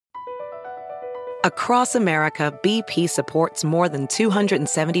Across America, BP supports more than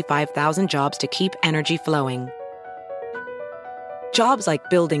 275,000 jobs to keep energy flowing. Jobs like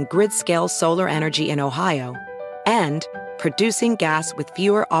building grid-scale solar energy in Ohio and producing gas with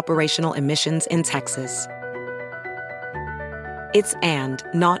fewer operational emissions in Texas. It's and,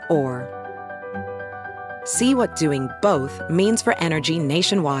 not or. See what doing both means for energy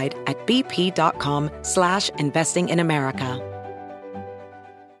nationwide at bp.com/investing in America.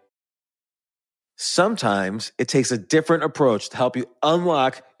 Sometimes it takes a different approach to help you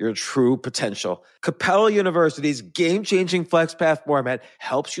unlock your true potential. Capella University's game-changing FlexPath format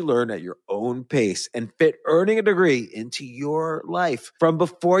helps you learn at your own pace and fit earning a degree into your life. From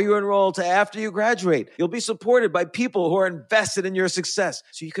before you enroll to after you graduate, you'll be supported by people who are invested in your success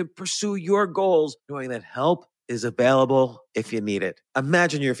so you can pursue your goals knowing that help is available if you need it.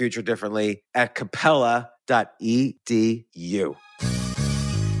 Imagine your future differently at capella.edu.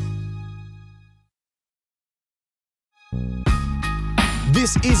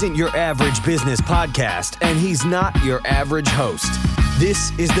 This isn't your average business podcast, and he's not your average host.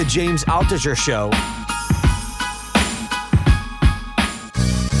 This is the James Altucher Show.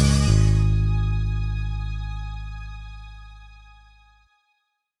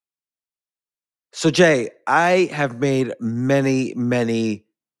 So, Jay, I have made many, many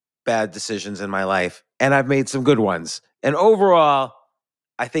bad decisions in my life, and I've made some good ones. And overall,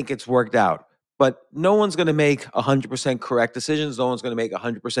 I think it's worked out. But no one's going to make 100% correct decisions. No one's going to make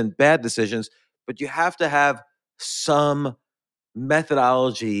 100% bad decisions. But you have to have some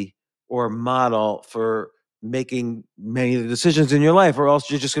methodology or model for making many of the decisions in your life, or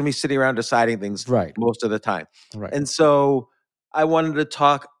else you're just going to be sitting around deciding things most of the time. Right. And so I wanted to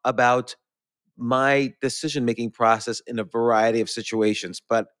talk about my decision-making process in a variety of situations.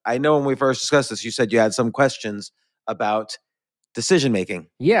 But I know when we first discussed this, you said you had some questions about decision-making.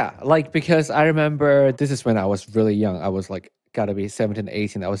 Yeah, because I remember this is when I was really young. I was gotta be 17,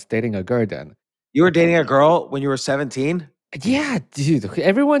 18. I was dating a girl then. You were dating a girl when you were 17? Yeah, dude.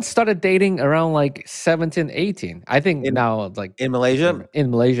 Everyone started dating around 17, 18. I think now in Malaysia?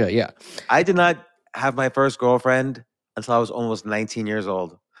 In Malaysia, yeah. I did not have my first girlfriend until I was almost 19 years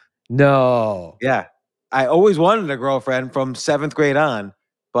old. No. Yeah. I always wanted a girlfriend from 7th grade on,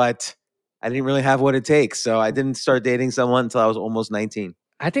 but I didn't really have what it takes. So I didn't start dating someone until I was almost 19.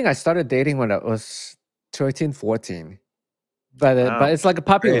 I think I started dating when I was 13, 14. But it's like a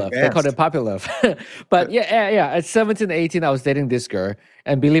puppy love. They call it puppy love. But yeah. At 17, 18, I was dating this girl.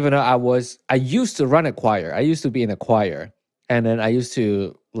 And believe it or not, I used to run a choir. I used to be in a choir. And then I used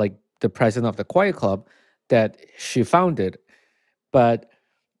to, the president of the choir club that she founded. But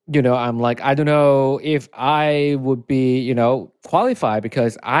I'm I don't know if I would be, qualified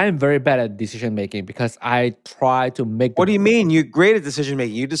because I'm very bad at decision making because I try to make. What do you mean? You're great at decision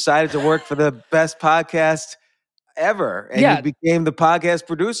making. You decided to work for the best podcast ever, and you became the podcast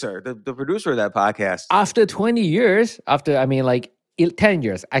producer, the producer of that podcast. After 20 years, 10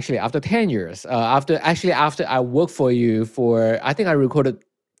 years, actually, after 10 years, after I worked for you I think I recorded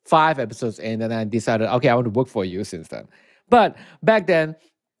 5 episodes and then I decided, okay, I want to work for you since then. But back then,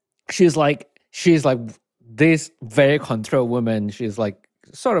 she's like this very control woman. She's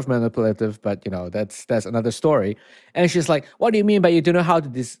sort of manipulative, but that's another story. And she's like, what do you mean by you don't know how to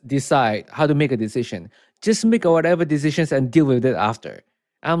decide, how to make a decision? Just make whatever decisions and deal with it after.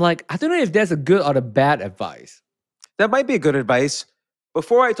 I'm like, I don't know if that's a good or a bad advice. That might be a good advice.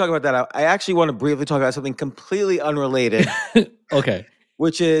 Before I talk about that, I actually want to briefly talk about something completely unrelated. Okay.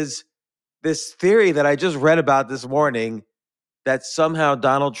 Which is this theory that I just read about this morning that somehow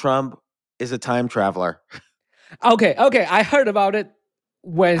Donald Trump is a time traveler. Okay. I heard about it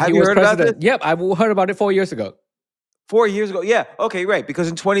when he was president. Yep, I heard about it 4 years ago. 4 years ago? Yeah. Okay, right. Because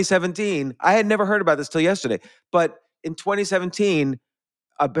in 2017, I had never heard about this till yesterday. But in 2017,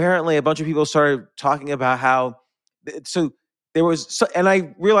 apparently a bunch of people started talking about how, so there was, and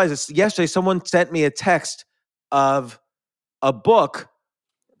I realized this yesterday, someone sent me a text of a book.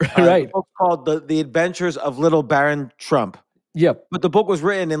 Right. A book called The Adventures of Little Baron Trump. Yep. But the book was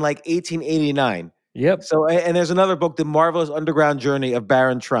written in 1889. Yep. So, and there's another book, The Marvelous Underground Journey of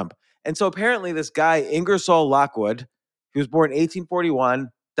Baron Trump. And so apparently this guy, Ingersoll Lockwood, he was born in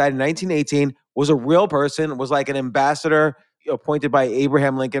 1841, died in 1918, was a real person, was like an ambassador appointed by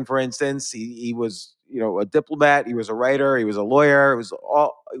Abraham Lincoln, for instance. He was, a diplomat. He was a writer. He was a lawyer. It was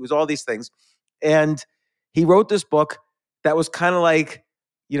all these things. And he wrote this book that was kind of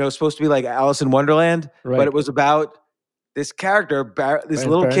supposed to be like Alice in Wonderland, right. But it was about this character, this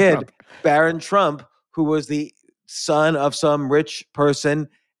little kid, Trump. Baron Trump, who was the son of some rich person,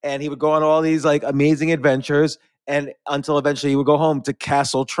 and he would go on all these amazing adventures. and until eventually he would go home to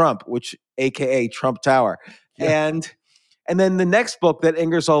Castle Trump, which AKA Trump Tower. Yeah. And then the next book that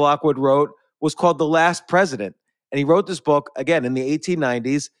Ingersoll Lockwood wrote was called The Last President. And he wrote this book again in the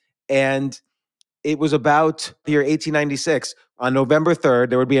 1890s. And it was about the year 1896. On November 3rd,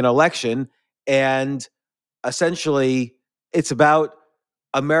 there would be an election. And essentially, it's about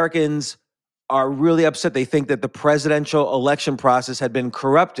Americans are really upset. They think that the presidential election process had been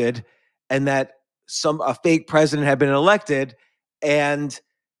corrupted and that a fake president had been elected. And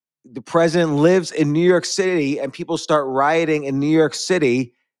the president lives in New York City, and people start rioting in New York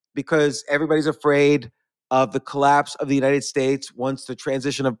City because everybody's afraid of the collapse of the United States once the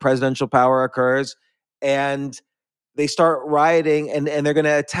transition of presidential power occurs. And they start rioting, and they're going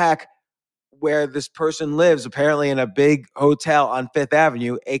to attack where this person lives, apparently in a big hotel on Fifth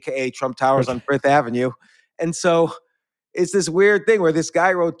Avenue, aka Trump Towers on Fifth Avenue. And so it's this weird thing where this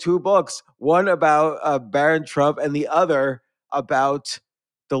guy wrote two books, one about Barron Trump and the other about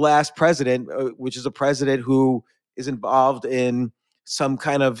the last president, which is a president who is involved in some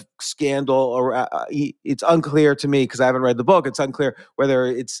kind of scandal, or it's unclear to me because I haven't read the book. It's unclear whether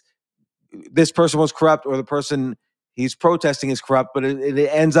it's this person was corrupt or the person he's protesting is corrupt, but it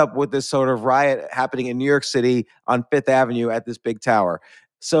ends up with this sort of riot happening in New York City on Fifth Avenue at this big tower.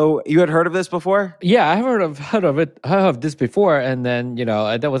 So you had heard of this before? Yeah, I have heard of this before, and then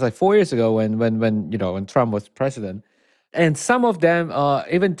that was like 4 years ago when Trump was president, and some of them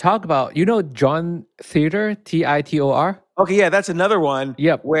even talk about John Titor, Titor. Okay, yeah, that's another one.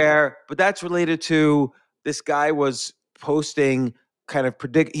 Yep. But that's related to this guy was posting kind of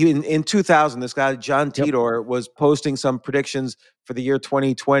in 2000. This guy John Titor was posting some predictions for the year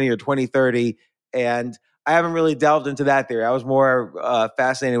 2020 or 2030, and I haven't really delved into that theory. I was more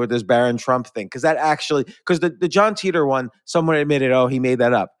fascinated with this Barron Trump thing because the John Titor one, someone admitted, he made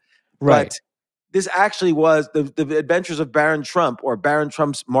that up. Right. But this actually was the Adventures of Barron Trump, or Barron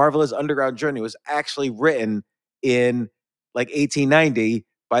Trump's Marvelous Underground Journey, was actually written in like 1890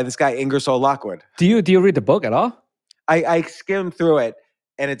 by this guy Ingersoll Lockwood. Do you read the book at all? I skimmed through it,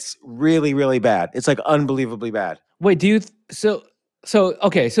 and it's really, really bad. It's like unbelievably bad. Wait, do you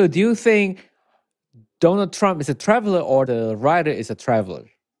think Donald Trump is a traveler or the writer is a traveler?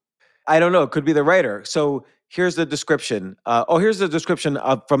 I don't know. It could be the writer. So here's the description. Here's the description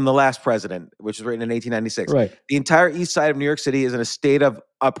from The Last President, which was written in 1896. Right. The entire east side of New York City is in a state of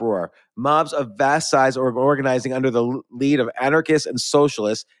uproar. Mobs of vast size are organizing under the lead of anarchists and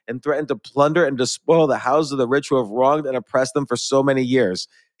socialists and threaten to plunder and despoil the houses of the rich who have wronged and oppressed them for so many years.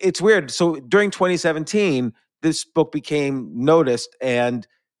 It's weird. So during 2017, this book became noticed and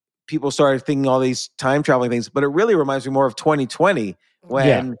people started thinking all these time traveling things, but it really reminds me more of 2020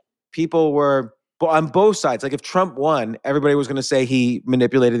 when people were on both sides. Like if Trump won, everybody was going to say he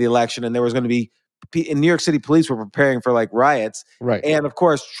manipulated the election, and there was going to be in New York City, police were preparing for like riots. Right. And of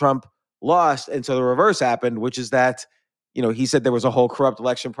course, Trump lost. And so the reverse happened, which is that, he said there was a whole corrupt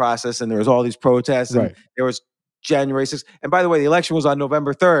election process and there was all these protests and there was January 6th. And by the way, the election was on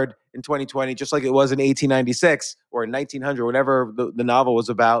November 3rd in 2020, just like it was in 1896 or in 1900, whatever the novel was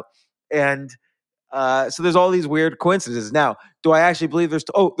about. And so there's all these weird coincidences. Now, do I actually believe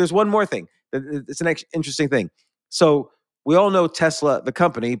there's one more thing. It's an interesting thing. So we all know Tesla, the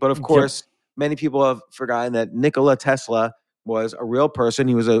company, but of course, many people have forgotten that Nikola Tesla was a real person.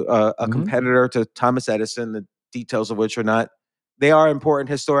 He was a competitor to Thomas Edison, the details of which they are important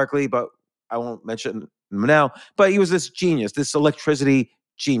historically, but I won't mention them now. But he was this genius, this electricity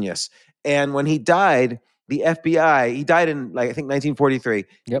genius. And when he died, the FBI, he died in I think 1943.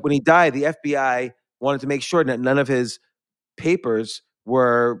 Yep. When he died, the FBI wanted to make sure that none of his papers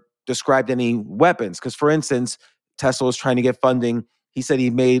were described any weapons. Because for instance, Tesla was trying to get funding. He said he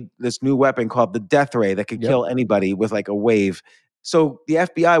made this new weapon called the death ray that could kill anybody with like a wave. So the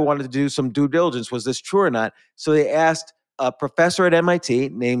FBI wanted to do some due diligence. Was this true or not? So they asked a professor at MIT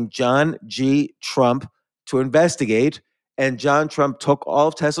named John G. Trump to investigate. And John Trump took all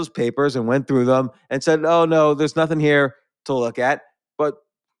of Tesla's papers and went through them and said, oh, no, there's nothing here to look at. But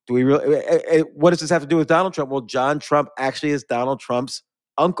do we really? What does this have to do with Donald Trump? Well, John Trump actually is Donald Trump's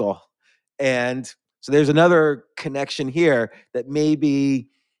uncle. And so there's another connection here that maybe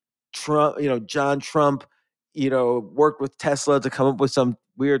Trump, John Trump, worked with Tesla to come up with some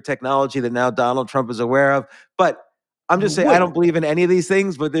weird technology that now Donald Trump is aware of. But I'm just saying, I don't believe in any of these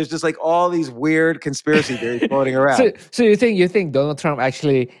things, but there's just like all these weird conspiracy theories floating around. So you think Donald Trump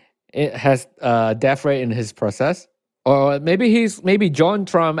actually has death ray in his process? Or maybe John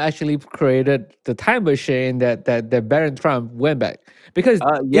Trump actually created the time machine that Barron Trump went back, because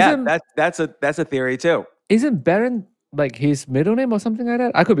that's a theory too. Isn't Barron like his middle name or something like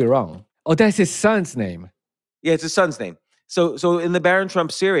that? I could be wrong. Oh, that's his son's name. Yeah, it's his son's name. So in the Barron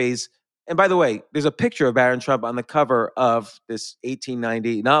Trump series, and by the way, there's a picture of Barron Trump on the cover of this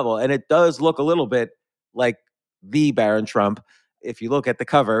 1890 novel, and it does look a little bit like the Barron Trump if you look at the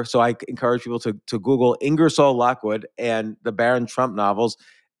cover. So I encourage people to Google Ingersoll Lockwood and the Barron Trump novels,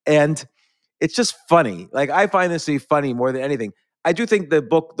 and it's just funny. Like, I find this to be funny more than anything. I do think the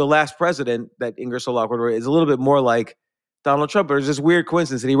book, The Last President, that Ingersoll Lockwood wrote, is a little bit more like Donald Trump. But there's this weird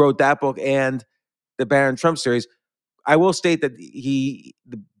coincidence that he wrote that book and the Barron Trump series. I will state that the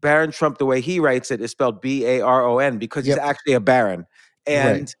Barron Trump, the way he writes it, is spelled Baron because he's Yep. actually a baron.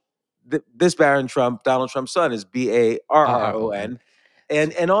 And Right. this Barron Trump, Donald Trump's son, is Barron.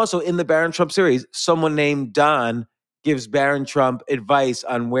 And also in the Barron Trump series, someone named Don gives Barron Trump advice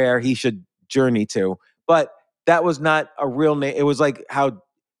on where he should journey to. But that was not a real name. It was like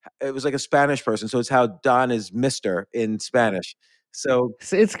a Spanish person. So it's how Don is Mr. in Spanish. So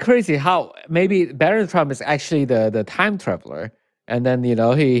So it's crazy how maybe Barron Trump is actually the time traveler, and then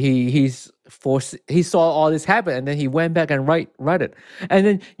he saw all this happen, and then he went back and write it, and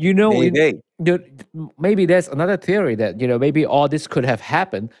then maybe. maybe there's another theory that maybe all this could have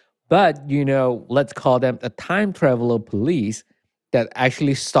happened, but let's call them the time traveler police that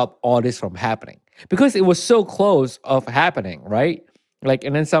actually stopped all this from happening because it was so close of happening, right? Like,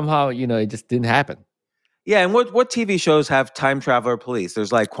 and then somehow it just didn't happen. Yeah, and what TV shows have time traveler police?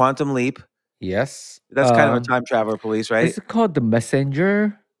 There's like Quantum Leap. Yes, That's kind of a time traveler police, right? is it called The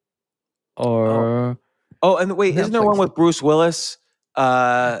Messenger? Or Oh, and wait, isn't there one Netflix. with Bruce Willis?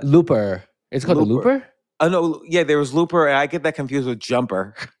 Looper. It's called The Looper. Looper? Oh no, yeah, there was Looper, and I get that confused with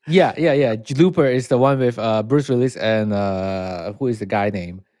Jumper. Yeah. Looper is the one with Bruce Willis and who is the guy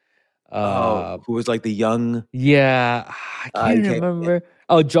name? Who was like the young? Yeah, I can't you can't- remember.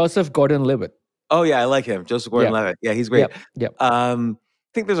 Oh, Joseph Gordon-Levitt. Oh yeah, I like him, Joseph Gordon-Levitt. Yeah, he's great. Yep.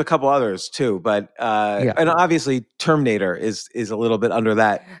 I think there's a couple others too, but and obviously Terminator is a little bit under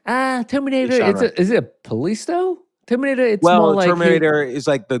that. Terminator. genre. Is it a police though? Terminator. It's more like Terminator is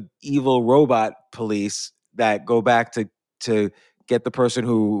like the evil robot police that go back to get the person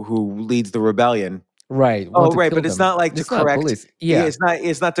who leads the rebellion. Right. Oh, right, but it's not like to correct. Police. Yeah.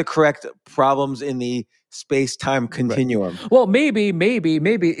 It's not to correct problems in the space-time continuum. Well, maybe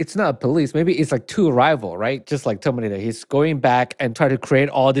it's not police. Maybe it's like two rival, right? Just like Terminator, he's going back and trying to create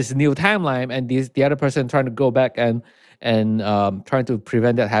all this new timeline, and the other person trying to go back and trying to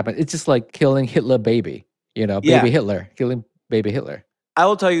prevent that happen. It's just like killing Hitler baby, baby Hitler, killing baby Hitler. I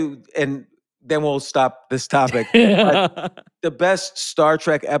will tell you, and then we'll stop this topic. But the best Star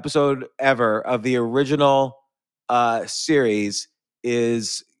Trek episode ever of the original series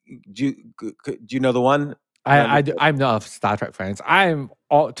is. Do you know the one? I'm not a Star Trek fan. I'm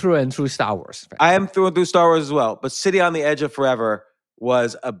all through and through Star Wars fan. I am through and through Star Wars as well. But City on the Edge of Forever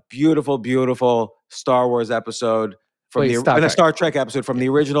was a beautiful, beautiful Star Wars episode from Star Trek episode from the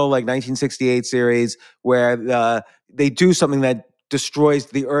original 1968 series, where they do something that destroys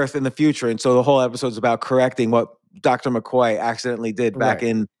the Earth in the future, and so the whole episode is about correcting what Dr. McCoy accidentally did back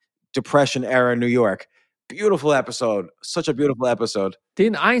in Depression era New York. Beautiful episode. Such a beautiful episode.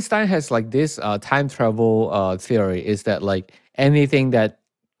 Then Einstein has like this time travel theory is that like anything that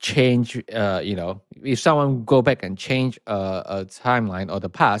change, if someone go back and change a timeline or the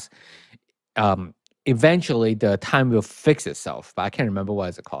past, eventually the time will fix itself. But I can't remember what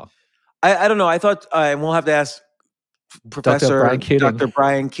is it called. I don't know. I thought we'll have to ask Professor Dr.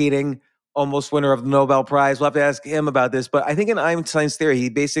 Brian Keating, almost winner of the Nobel Prize. We'll have to ask him about this. But I think in Einstein's theory, he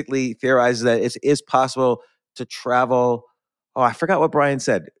basically theorizes that it is possible to travel. Oh, I forgot what Brian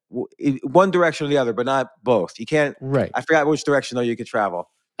said. One direction or the other, but not both. You can't. Right. I forgot which direction though you could travel.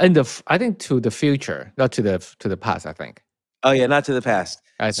 And I think to the future, not to the past. I think. Oh yeah, not to the past.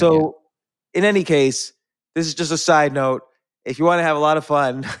 In any case, this is just a side note. If you want to have a lot of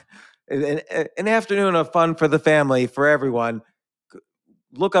fun, an afternoon of fun for the family, for everyone,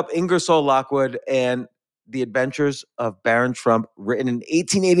 look up Ingersoll Lockwood and The Adventures of Barron Trump, written in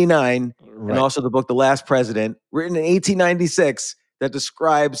 1889, and also the book The Last President, written in 1896, that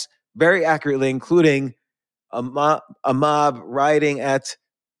describes very accurately, including a mob rioting at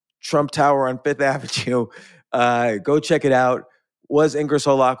Trump Tower on Fifth Avenue. Go check it out. Was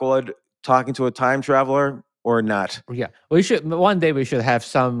Ingersoll Lockwood talking to a time traveler or not? Yeah, one day we should have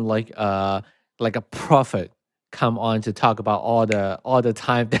some like a prophet come on to talk about all the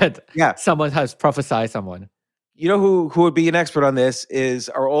time that someone has prophesied someone. You know who would be an expert on this is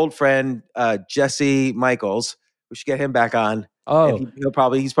our old friend Jesse Michaels. We should get him back on. Oh,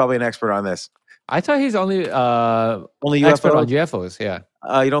 he's probably an expert on this. I thought he's only Only expert UFOs? on UFOs. Yeah.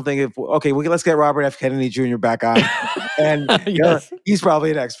 You don't think okay, let's get Robert F. Kennedy Jr. back on. And Yes. he's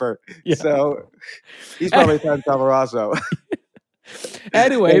probably an expert. Yeah. So he's probably Tom Calarosso.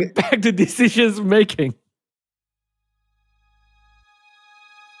 Anyway, back to decisions making.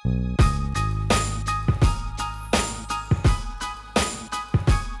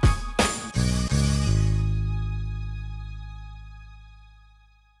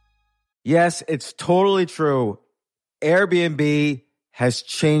 Yes, it's totally true. Airbnb has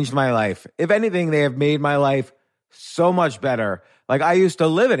changed my life. If anything, they have made my life so much better. Like I used to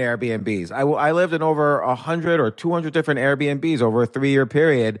live in Airbnbs. I lived in over 100 or 200 different Airbnbs over a 3-year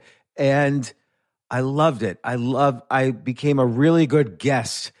period, and I loved it. I became a really good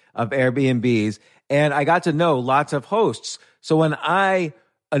guest of Airbnbs, and I got to know lots of hosts. So when I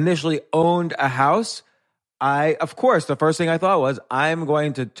initially owned a house, of course, the first thing I thought was, I'm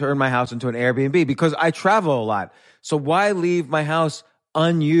going to turn my house into an Airbnb because I travel a lot. So why leave my house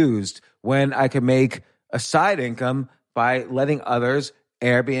unused when I can make a side income by letting others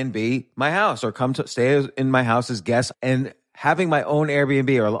Airbnb my house or come to stay in my house as guests? And having my own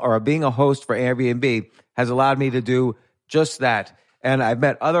Airbnb or being a host for Airbnb has allowed me to do just that. And I've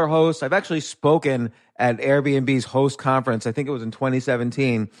met other hosts. I've actually spoken at Airbnb's host conference. I think it was in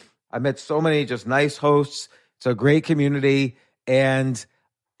 2017. I met so many just nice hosts. It's a great community. And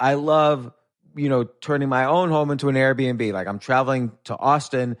I love, turning my own home into an Airbnb. Like I'm traveling to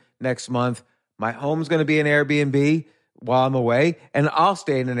Austin next month. My home's going to be an Airbnb while I'm away, and I'll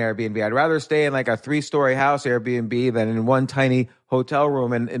stay in an Airbnb. I'd rather stay in like a 3-story house Airbnb than in one tiny hotel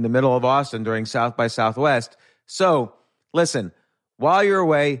room in the middle of Austin during South by Southwest. So listen, while you're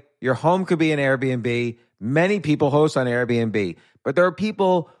away, your home could be an Airbnb. Many people host on Airbnb, but there are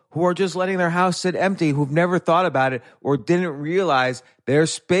people who are just letting their house sit empty, who've never thought about it or didn't realize their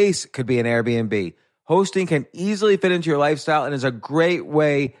space could be an Airbnb. Hosting can easily fit into your lifestyle and is a great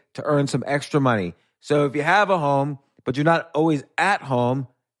way to earn some extra money. So if you have a home, but you're not always at home,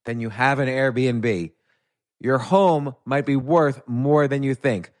 then you have an Airbnb. Your home might be worth more than you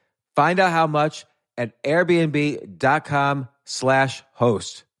think. Find out how much at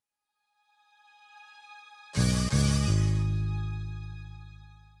airbnb.com/host.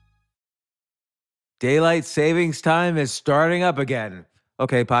 Daylight savings time is starting up again.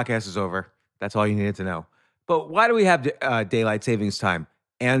 Okay, podcast is over. That's all you needed to know. But why do we have daylight savings time?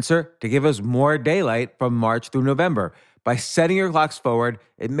 Answer: to give us more daylight from March through November. By setting your clocks forward,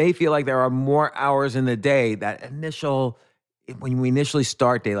 it may feel like there are more hours in the day when we initially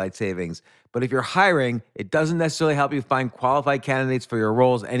start daylight savings. But if you're hiring, it doesn't necessarily help you find qualified candidates for your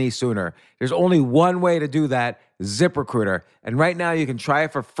roles any sooner. There's only one way to do that: ZipRecruiter. And right now you can try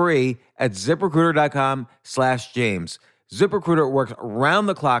it for free at ZipRecruiter.com/James. ZipRecruiter works around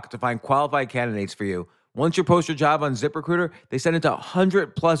the clock to find qualified candidates for you. Once you post your job on ZipRecruiter, they send it to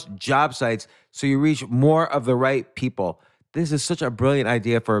 100 plus job sites so you reach more of the right people. This is such a brilliant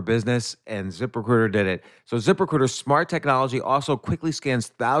idea for a business, and ZipRecruiter did it. So ZipRecruiter's smart technology also quickly scans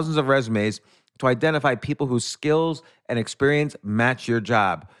thousands of resumes to identify people whose skills and experience match your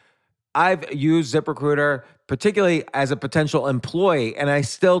job. I've used ZipRecruiter particularly as a potential employee, and I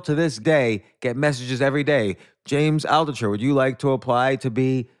still to this day get messages every day. James Altucher, would you like to apply to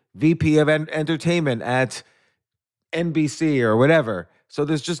be VP of Entertainment at NBC or whatever? So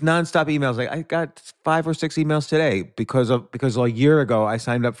there's just nonstop emails. Like I got 5 or 6 emails today because a year ago I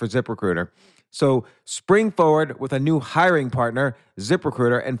signed up for ZipRecruiter. So spring forward with a new hiring partner,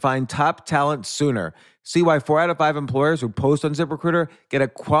 ZipRecruiter, and find top talent sooner. See why 4 out of 5 employers who post on ZipRecruiter get a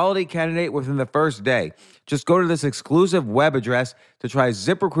quality candidate within the first day. Just go to this exclusive web address to try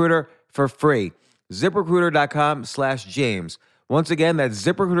ZipRecruiter for free. ZipRecruiter.com/James. Once again, that's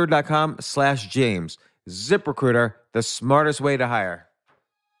ZipRecruiter.com/James. ZipRecruiter, the smartest way to hire.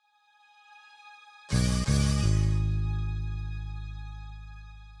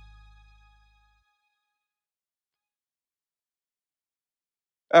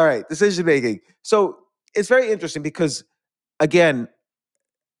 All right, decision making. So it's very interesting because, again,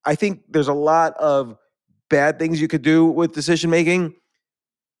 I think there's a lot of bad things you could do with decision making.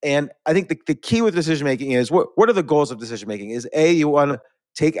 And I think the key with decision making is what are the goals of decision making? Is A, you want to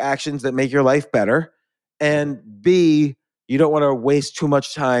take actions that make your life better, and B, you don't want to waste too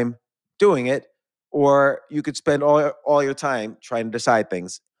much time doing it, or you could spend all your time trying to decide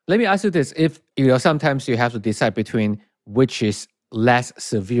things. Let me ask you this: if sometimes you have to decide between which is less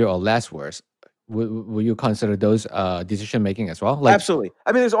severe or less worse, will you consider those decision making as well? Absolutely.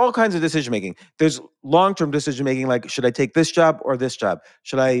 I mean, there's all kinds of decision making. There's long-term decision making, like should I take this job or this job?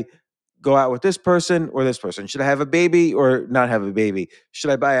 Should I go out with this person or this person? Should I have a baby or not have a baby? Should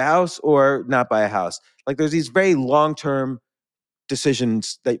I buy a house or not buy a house? Like there's these very long-term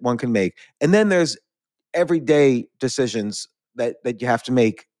decisions that one can make. And then there's everyday decisions that you have to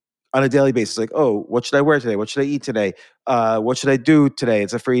make on a daily basis. Like, oh, what should I wear today? What should I eat today? What should I do today?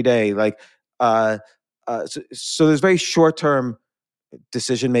 It's a free day. Like, so there's very short-term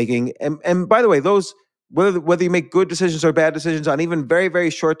decision making. And by the way, those whether you make good decisions or bad decisions on even very, very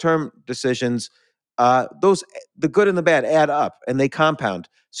short-term decisions, those the good and the bad add up and they compound.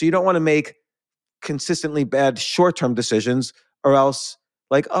 So you don't want to make consistently bad short-term decisions, or else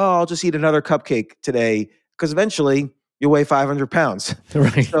like, oh, I'll just eat another cupcake today, because eventually you'll weigh 500 pounds.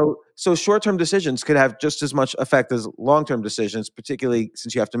 Right. So short-term decisions could have just as much effect as long-term decisions, particularly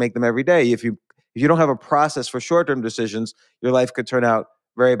since you have to make them every day. If you don't have a process for short-term decisions, your life could turn out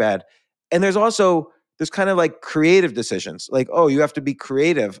very bad. And there's kind of like creative decisions. Like, oh, you have to be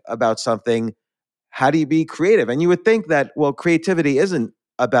creative about something. How do you be creative? And you would think that, well, creativity isn't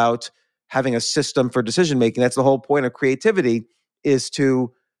about having a system for decision making. That's the whole point of creativity, is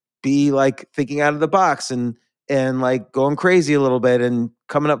to be like thinking out of the box and like going crazy a little bit and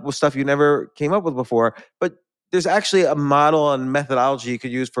coming up with stuff you never came up with before. But there's actually a model and methodology you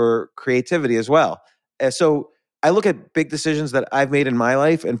could use for creativity as well. So I look at big decisions that I've made in my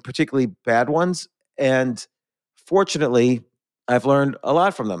life, and particularly bad ones, and fortunately, I've learned a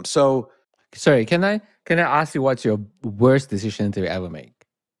lot from them. So, sorry, can I ask you what's your worst decision to ever make?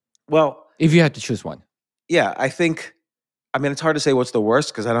 Well, if you had to choose one. Yeah, I mean, it's hard to say what's the worst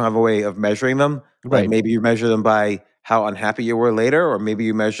because I don't have a way of measuring them. Right. Like maybe you measure them by how unhappy you were later, or maybe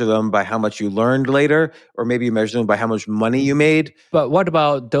you measure them by how much you learned later, or maybe you measure them by how much money you made. But what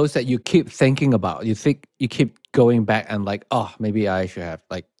about those that you keep thinking about? You think you keep going back and like, oh, maybe I should have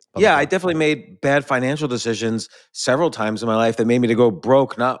like. Yeah, I definitely made bad financial decisions several times in my life that made me to go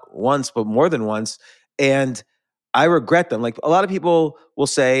broke, not once, but more than once. And I regret them. Like a lot of people will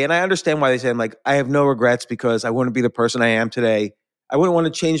say, and I understand why they say, I'm like, I have no regrets because I wouldn't be the person I am today. I wouldn't want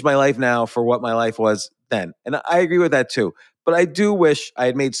to change my life now for what my life was then. And I agree with that too. But I do wish I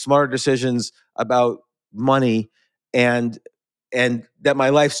had made smarter decisions about money and that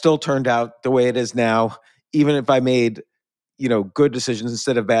my life still turned out the way it is now, even if I made, good decisions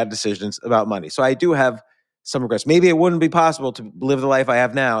instead of bad decisions about money. So I do have some regrets. Maybe it wouldn't be possible to live the life I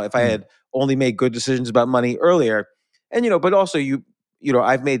have now if I had only made good decisions about money earlier. And, but also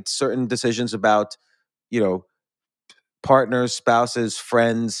I've made certain decisions about, partners, spouses,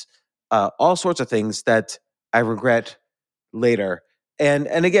 friends, all sorts of things that I regret later. And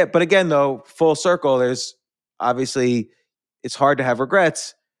again, though, full circle, there's obviously, it's hard to have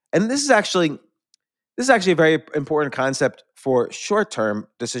regrets. And this is actually a very important concept for short-term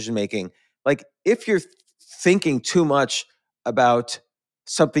decision making. Like if you're thinking too much about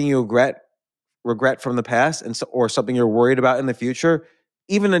something you regret from the past, or something you're worried about in the future,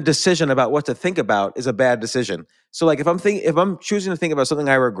 even a decision about what to think about is a bad decision. So like if I'm choosing to think about something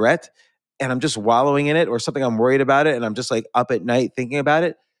I regret and I'm just wallowing in it, or something I'm worried about it and I'm just like up at night thinking about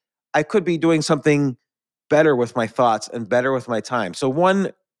it, I could be doing something better with my thoughts and better with my time. So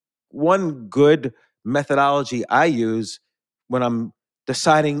one good methodology I use when I'm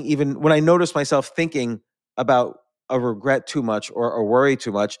deciding, even when I notice myself thinking about a regret too much or a worry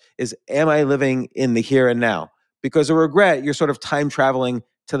too much, is, am I living in the here and now? Because a regret, you're sort of time traveling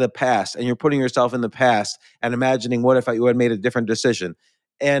to the past and you're putting yourself in the past and imagining what if you had made a different decision.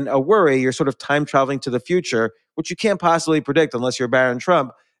 And a worry, you're sort of time traveling to the future, which you can't possibly predict unless you're Barron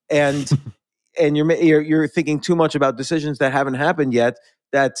Trump. And and you're thinking too much about decisions that haven't happened yet,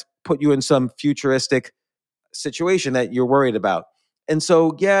 that put you in some futuristic situation that you're worried about. And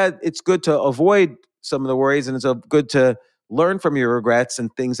so, yeah, it's good to avoid some of the worries, and it's good to learn from your regrets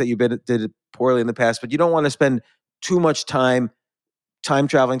and things that you did poorly in the past, but you don't want to spend too much time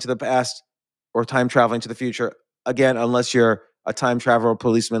traveling to the past or time traveling to the future, again, unless you're a time traveler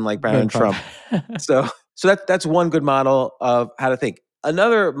policeman like Barron Trump. So that's one good model of how to think.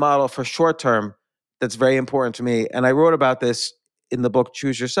 Another model for short term that's very important to me, and I wrote about this in the book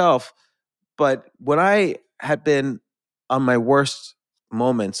Choose Yourself, but when I had been on my worst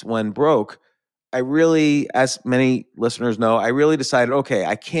moments when broke, I really, as many listeners know, I really decided, okay,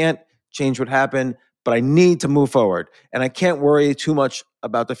 I can't change what happened, but I need to move forward. And I can't worry too much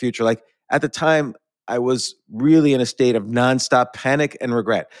about the future. Like at the time, I was really in a state of nonstop panic and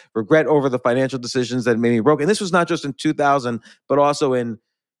regret over the financial decisions that made me broke. And this was not just in 2000, but also in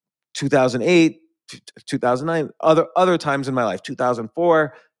 2008, 2009, other times in my life,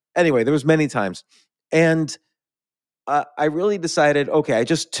 2004. Anyway, there was many times. And I really decided, okay,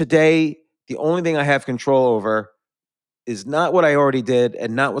 today, the only thing I have control over is not what I already did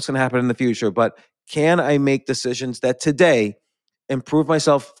and not what's going to happen in the future, but can I make decisions that today improve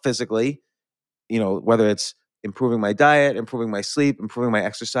myself physically, whether it's improving my diet, improving my sleep, improving my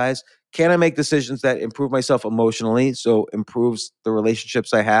exercise? Can I make decisions that improve myself emotionally, so improves the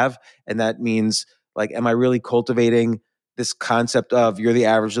relationships I have? And that means, like, am I really cultivating this concept of you're the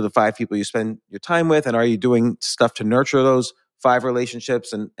average of the 5 people you spend your time with, and are you doing stuff to nurture those 5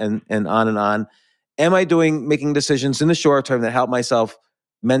 relationships, and on and on? Am I making decisions in the short term that help myself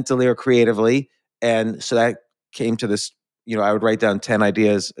mentally or creatively? And so that came to this, I would write down 10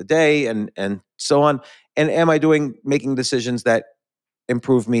 ideas a day and so on. And am I making decisions that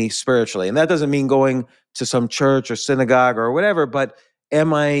improve me spiritually? And that doesn't mean going to some church or synagogue or whatever, but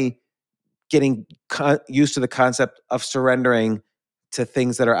am I getting used to the concept of surrendering to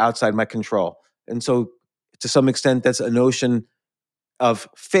things that are outside my control? And so to some extent, that's a notion of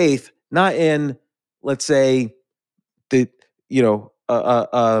faith, not in, let's say, the,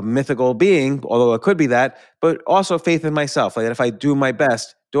 a mythical being, although it could be that, but also faith in myself. Like, if I do my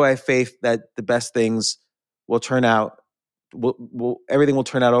best, do I have faith that the best things will turn out, everything will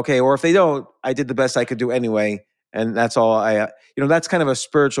turn out okay? Or if they don't, I did the best I could do anyway. And that's all that's kind of a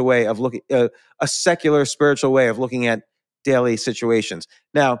spiritual way of looking, a secular spiritual way of looking at daily situations.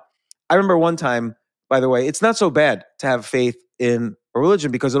 Now, I remember one time, by the way, it's not so bad to have faith in a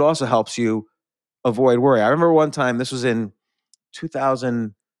religion because it also helps you avoid worry. I remember one time, this was in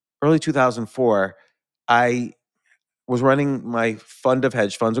early 2004, I was running my fund of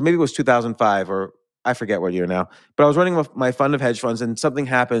hedge funds, or maybe it was 2005, or I forget what year now, but I was running my fund of hedge funds, and something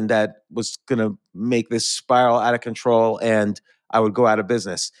happened that was going to make this spiral out of control, and I would go out of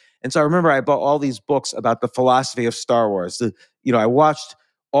business. And so I remember I bought all these books about the philosophy of Star Wars. I watched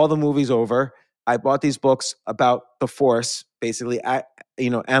all the movies over. I bought these books about the Force, basically,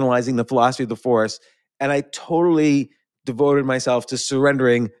 analyzing the philosophy of the Force, and I totally devoted myself to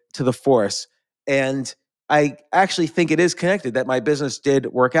surrendering to the Force. And I actually think it is connected that my business did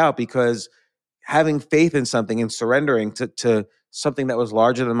work out, because having faith in something and surrendering to something that was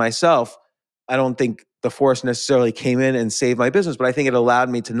larger than myself, I don't think the Force necessarily came in and saved my business, but I think it allowed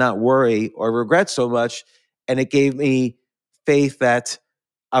me to not worry or regret so much. And it gave me faith that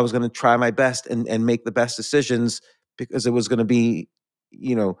I was going to try my best and make the best decisions, because it was going to be,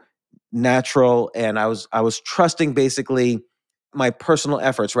 natural. And I was trusting basically my personal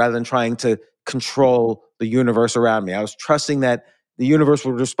efforts rather than trying to control the universe around me. I was trusting that the universe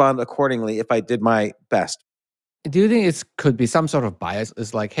would respond accordingly if I did my best. Do you think it could be some sort of bias?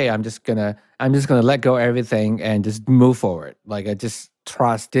 It's like, hey, I'm just gonna let go of everything and just move forward. Like, I just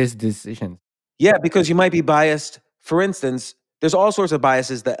trust this decision. Yeah, because you might be biased. For instance, there's all sorts of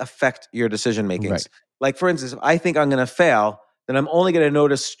biases that affect your decision makings. Right. Like, for instance, if I think I'm going to fail, then I'm only going to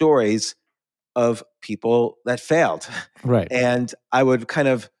notice stories of people that failed. Right. And I would kind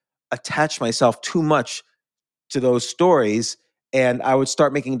of attach myself too much to those stories, and I would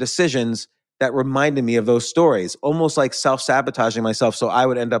start making decisions that reminded me of those stories, almost like self-sabotaging myself, so I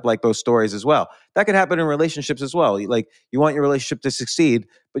would end up like those stories as well. That could happen in relationships as well. Like, you want your relationship to succeed,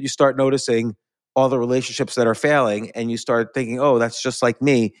 but you start noticing all the relationships that are failing, and you start thinking, oh, that's just like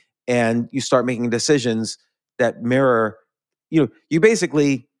me, and you start making decisions that mirror, you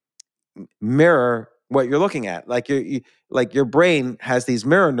basically mirror what you're looking at. Like, like your brain has these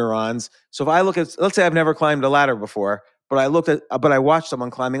mirror neurons. So if I look at, let's say I've never climbed a ladder before, but I watched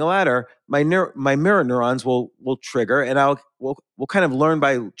someone climbing a ladder, my mirror neurons will trigger, and we'll kind of learn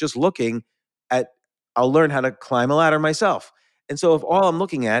by just looking at. I'll learn how to climb a ladder myself. And so if all I'm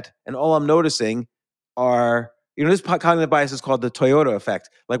looking at and all I'm noticing are, this cognitive bias is called the Toyota effect.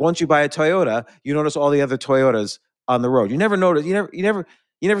 Like, once you buy a Toyota, you notice all the other Toyotas on the road. You never notice. You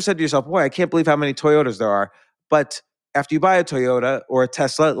never said to yourself, boy, I can't believe how many Toyotas there are. But after you buy a Toyota or a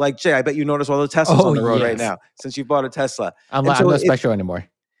Tesla, like Jay, I bet you notice all the Teslas on the road right now since you bought a Tesla. I'm not special anymore.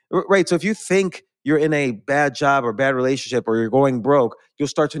 Right. So if you think you're in a bad job or bad relationship, or you're going broke, you'll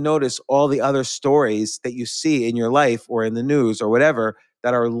start to notice all the other stories that you see in your life or in the news or whatever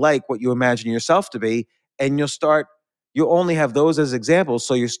that are like what you imagine yourself to be. And you'll only have those as examples.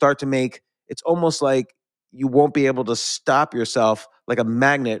 So you start to make, it's almost like you won't be able to stop yourself like a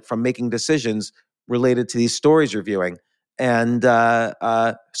magnet from making decisions related to these stories you're viewing. And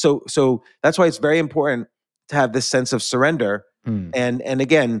so that's why it's very important to have this sense of surrender. And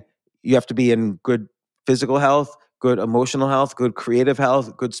again, you have to be in good physical health, good emotional health, good creative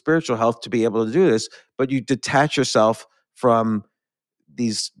health, good spiritual health to be able to do this. But you detach yourself from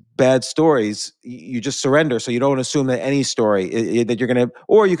these bad stories. You just surrender. So you don't assume that any story that you're going to,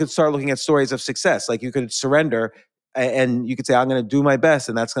 or you could start looking at stories of success. Like, you could surrender and you could say, I'm going to do my best,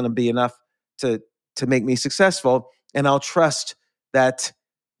 and that's going to be enough to make me successful. and I'll trust that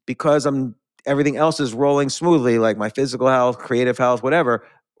because everything else is rolling smoothly, like my physical health, creative health, whatever,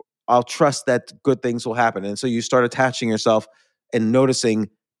 I'll trust that good things will happen. And so you start attaching yourself and noticing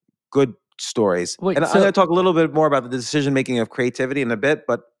good stories. Wait, And I'm going to talk a little bit more about the decision making of creativity in a bit,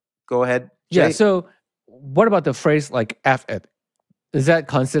 but go ahead, Jay. Yeah. So what about the phrase like F it? Is that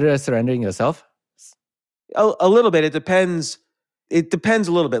considered as surrendering yourself? A little bit. It depends. It depends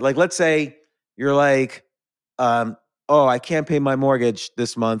a little bit. Like, let's say you're like, oh, I can't pay my mortgage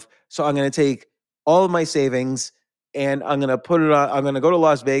this month, so I'm going to take all of my savings and I'm going to put it on. I'm going to go to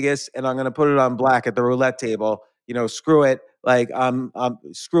Las Vegas and I'm going to put it on black at the roulette table. Screw it. Like,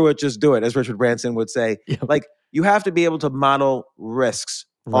 screw it. Just do it, as Richard Branson would say. Yep. Like, you have to be able to model risks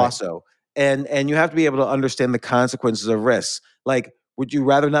also, and you have to be able to understand the consequences of risks. Like, would you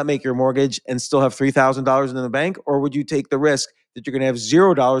rather not make your mortgage and still have $3,000 in the bank, or would you take the risk that you're going to have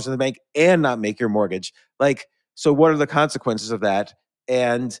 $0 in the bank and not make your mortgage? Like, so what are the consequences of that?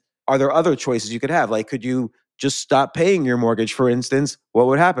 And are there other choices you could have? Like, could you just stop paying your mortgage, for instance? What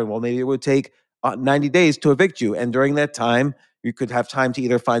would happen? Well, maybe it would take 90 days to evict you. And during that time, you could have time to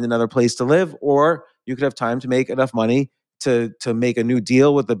either find another place to live, or you could have time to make enough money to make a new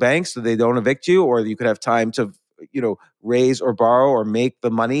deal with the bank so they don't evict you, or you could have time to raise or borrow or make the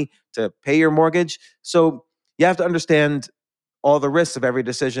money to pay your mortgage. So you have to understand all the risks of every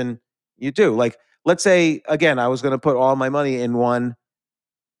decision you do. Like, let's say, again, I was going to put all my money in one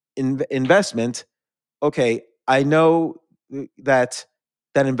investment. Okay, I know that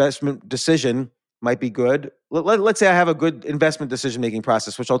investment decision might be good. Let's say I have a good investment decision-making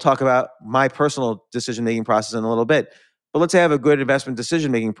process, which I'll talk about my personal decision-making process in a little bit. But let's say I have a good investment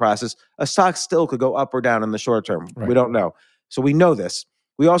decision-making process. A stock still could go up or down in the short term. Right. We don't know. So we know this.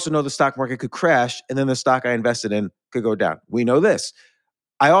 We also know the stock market could crash, and then the stock I invested in could go down. We know this.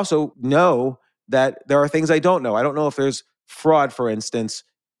 I also know that there are things I don't know. I don't know if there's fraud, for instance,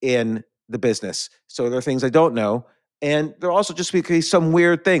 in the business. So there are things I don't know. And there also just be some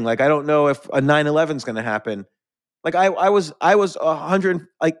weird thing. Like, I don't know if a 9/11 is going to happen. Like, I was 100,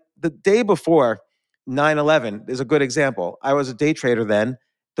 like the day before 9/11 is a good example. I was a day trader then.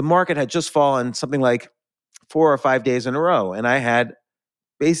 The market had just fallen something like 4 or 5 days in a row. And I had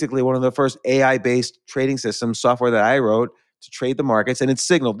basically one of the first AI-based trading systems, software that I wrote to trade the markets. And it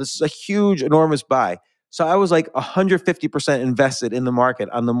signaled this is a huge, enormous buy. So I was like 150% invested in the market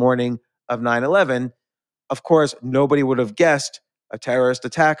on the morning of 9/11. Of course, nobody would have guessed a terrorist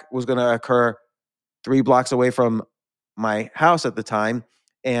attack was going to occur 3 blocks away from my house at the time.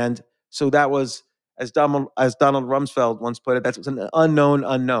 And so that was, as Donald Rumsfeld once put it, that was an unknown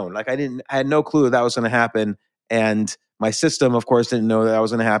unknown. Like, I had no clue that was going to happen. And my system, of course, didn't know that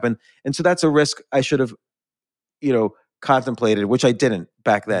was going to happen. And so that's a risk I should have, contemplated, which I didn't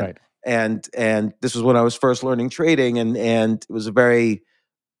back then. Right. And this was when I was first learning trading, and it was a very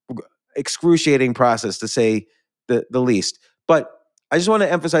excruciating process, to say the least. But I just want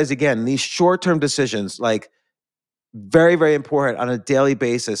to emphasize again, these short-term decisions, like, very, very important on a daily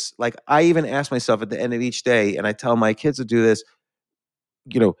basis. Like, I even ask myself at the end of each day, and I tell my kids to do this,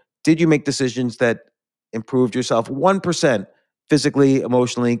 did you make decisions that improved yourself 1% physically,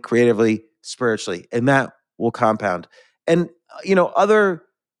 emotionally, creatively, spiritually? And that will compound. And, other,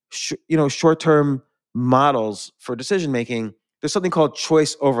 short-term models for decision making, there's something called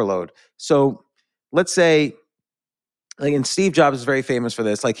choice overload. So let's say, like, and Steve Jobs is very famous for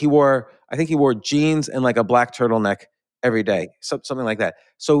this. Like, I think he wore jeans and like a black turtleneck every day, something like that.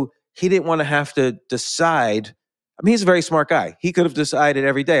 So he didn't want to have to decide. I mean, he's a very smart guy. He could have decided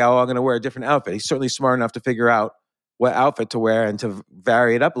every day, oh, I'm going to wear a different outfit. He's certainly smart enough to figure out what outfit to wear and to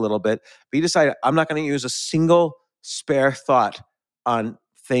vary it up a little bit. But he decided, I'm not going to use a single spare thought on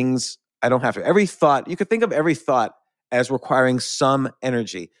things I don't have to. Every thought, you could think of every thought as requiring some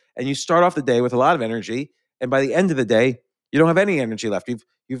energy. And you start off the day with a lot of energy, and by the end of the day, you don't have any energy left.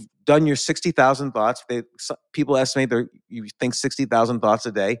 You've done your 60,000 thoughts. People estimate you think 60,000 thoughts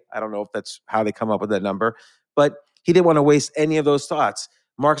a day. I don't know if that's how they come up with that number, but he didn't want to waste any of those thoughts.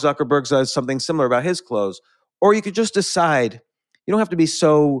 Mark Zuckerberg says something similar about his clothes. Or you could just decide, you don't have to be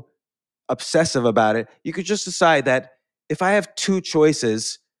so obsessive about it. You could just decide that if I have 2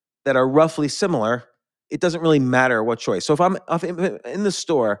 choices that are roughly similar, it doesn't really matter what choice. So if I'm in the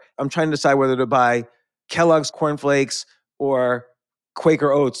store, I'm trying to decide whether to buy Kellogg's cornflakes or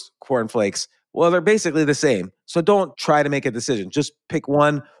Quaker Oats cornflakes. Well, they're basically the same. So don't try to make a decision. Just pick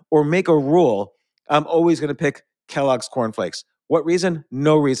one, or make a rule. I'm always going to pick Kellogg's cornflakes. What reason?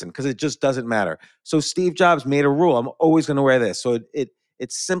 No reason, because it just doesn't matter. So Steve Jobs made a rule. I'm always going to wear this. So it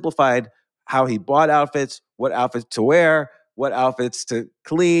simplified how he bought outfits, what outfits to wear, what outfits to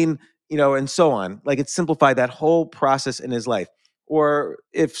clean. and so on. Like, it simplified that whole process in his life. Or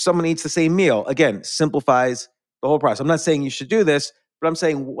if someone eats the same meal, again, simplifies the whole process. I'm not saying you should do this, but I'm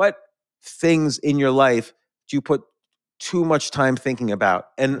saying, what things in your life do you put too much time thinking about?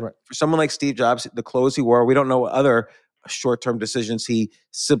 And Right. for someone like Steve Jobs, the clothes he wore, we don't know what other short-term decisions he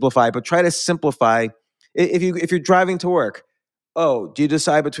simplified, but try to simplify. If you're driving to work, do you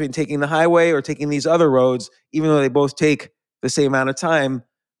decide between taking the highway or taking these other roads, even though they both take the same amount of time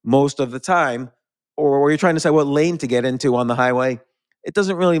most of the time? Or you're trying to decide what lane to get into on the highway? It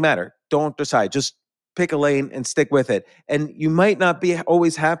doesn't really matter. Don't decide. Just pick a lane and stick with it. And you might not be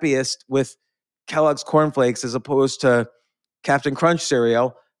always happiest with Kellogg's cornflakes as opposed to Captain Crunch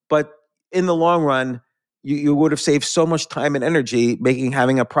cereal, but in the long run, you would have saved so much time and energy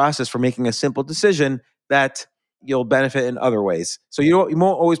having a process for making a simple decision that you'll benefit in other ways. So you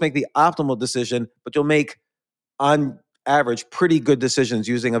won't always make the optimal decision, but you'll make, on average, pretty good decisions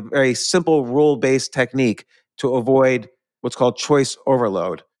using a very simple rule-based technique to avoid what's called choice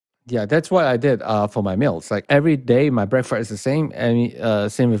overload. Yeah, that's what I did for my meals. Like every day, my breakfast is the same.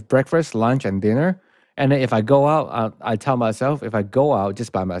 And same with breakfast, lunch, and dinner. And then if I go out, I tell myself if I go out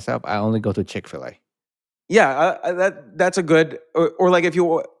just by myself, I only go to Chick-fil-A. Yeah, that's a good, or like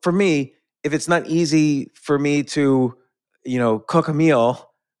for me, if it's not easy for me to, cook a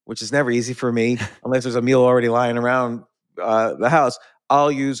meal, which is never easy for me unless there's a meal already lying around the house,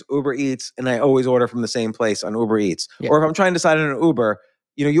 I'll use Uber Eats, and I always order from the same place on Uber Eats. Yeah. Or if I'm trying to decide on an Uber,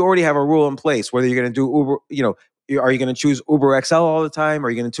 you already have a rule in place whether you're going to do Uber. Are you going to choose Uber XL all the time? Are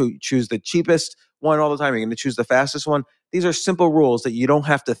you going to choose the cheapest one all the time? Are you going to choose the fastest one? These are simple rules that you don't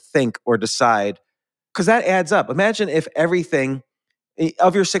have to think or decide, because that adds up. Imagine if everything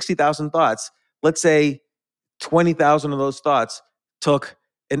of your 60,000 thoughts, let's say 20,000 of those thoughts took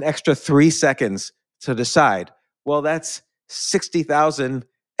an extra 3 seconds to decide. Well, that's 60,000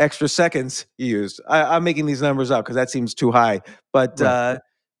 extra seconds you used. I'm making these numbers up because that seems too high. But Right.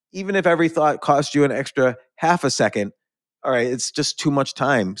 Even if every thought cost you an extra half a second, all right, it's just too much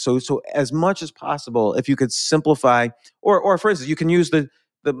time. So as much as possible, if you could simplify, or for instance, you can use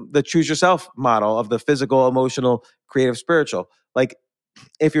the choose yourself model of the physical, emotional, creative, spiritual. Like,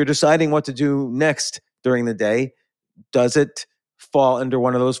 if you're deciding what to do next during the day, does it fall under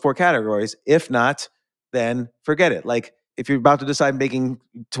one of those 4 categories? If not, then forget it. Like, if you're about to decide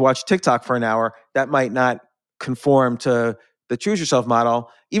to watch TikTok for an hour, that might not conform to the choose yourself model,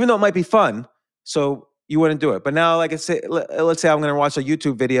 even though it might be fun. So you wouldn't do it. But now, like I say, let's say I'm going to watch a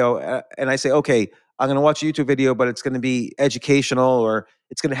YouTube video, and I say, okay, I'm going to watch a YouTube video, but it's going to be educational or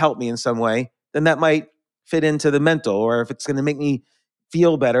it's going to help me in some way. Then that might fit into the mental, or if it's going to make me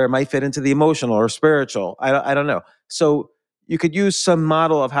feel better, it might fit into the emotional or spiritual. I don't know. So you could use some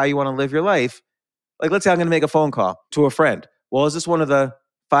model of how you want to live your life. Like, let's say I'm going to make a phone call to a friend. Well, is this one of the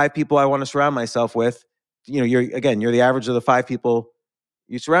 5 people I want to surround myself with? You're the average of the 5 people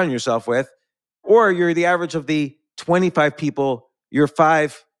you surround yourself with, or you're the average of the 25 people your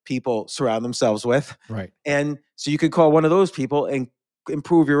 5 people surround themselves with. Right. And so you could call one of those people and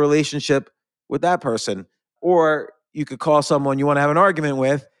improve your relationship with that person. Or you could call someone you want to have an argument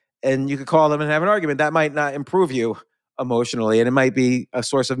with, and you could call them and have an argument. That might not improve you emotionally, and it might be a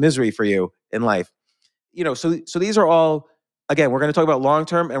source of misery for you in life. So these are all, again, we're going to talk about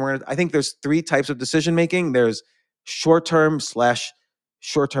long-term, and I think there's 3 types of decision making. There's short-term /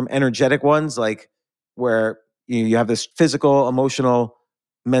 short-term energetic ones, like where you have this physical, emotional,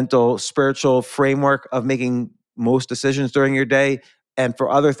 mental, spiritual framework of making most decisions during your day. And for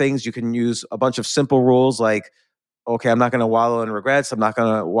other things, you can use a bunch of simple rules like, okay, I'm not going to wallow in regrets. I'm not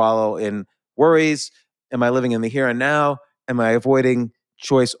going to wallow in worries. Am I living in the here and now? Am I avoiding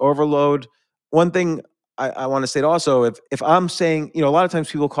choice overload? One thing I want to state also, if I'm saying, a lot of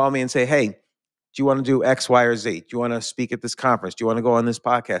times people call me and say, hey, do you want to do X, Y, or Z? Do you want to speak at this conference? Do you want to go on this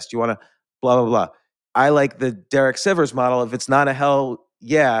podcast? Do you want to blah, blah, blah? I like the Derek Sivers model. If it's not a hell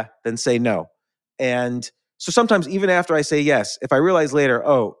yeah, then say no. And so sometimes even after I say yes, if I realize later,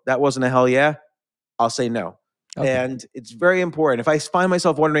 oh, that wasn't a hell yeah, I'll say no. Okay. And it's very important. If I find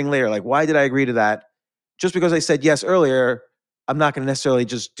myself wondering later, like, why did I agree to that? Just because I said yes earlier, I'm not going to necessarily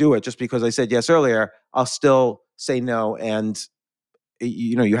just do it. Just because I said yes earlier, I'll still say no. And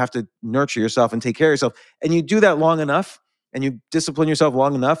you have to nurture yourself and take care of yourself. And you do that long enough, and you discipline yourself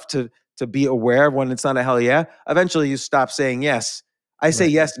long enough to be aware of when it's not a hell yeah. Eventually you stop saying yes. I say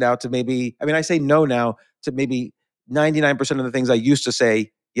Right. yes now to I say no now to maybe 99% of the things I used to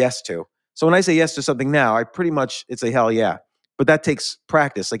say yes to. So when I say yes to something now, it's a hell yeah. But that takes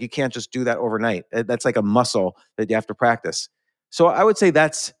practice. Like, you can't just do that overnight. That's like a muscle that you have to practice. So I would say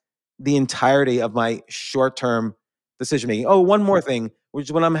that's the entirety of my short-term decision making. Oh, one more thing, which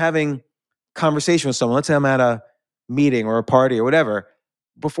is when I'm having conversation with someone, let's say I'm at a meeting or a party or whatever,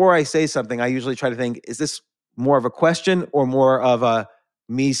 before I say something, I usually try to think, is this more of a question or more of a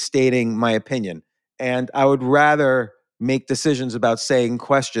me stating my opinion? And I would rather make decisions about saying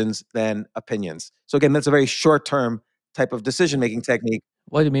questions than opinions. So again, that's a very short-term type of decision-making technique.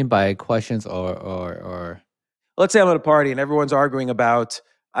 What do you mean by questions or? Let's say I'm at a party and everyone's arguing about,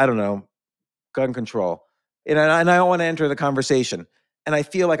 I don't know, gun control. And I don't want to enter the conversation. And I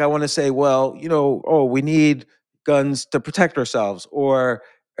feel like I want to say, well, we need guns to protect ourselves. Or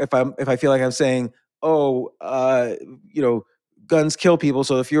if I feel like I'm saying, guns kill people,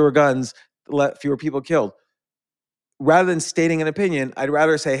 so the fewer guns, the fewer people killed. Rather than stating an opinion, I'd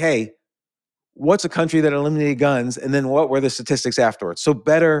rather say, hey, what's a country that eliminated guns? And then what were the statistics afterwards? So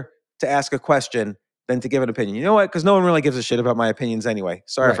better to ask a question than to give an opinion. You know what? Because no one really gives a shit about my opinions anyway.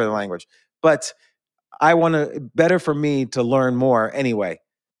 Sorry Right. for the language. But I want to, better for me to learn more anyway.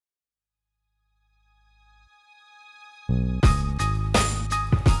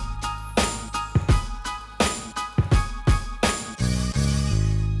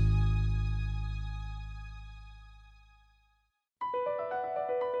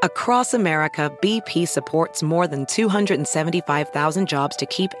 Across America, BP supports more than 275,000 jobs to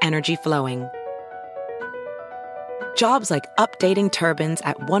keep energy flowing. Jobs like updating turbines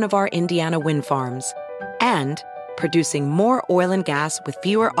at one of our Indiana wind farms and producing more oil and gas with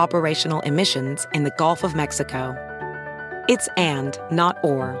fewer operational emissions in the Gulf of Mexico. It's and, not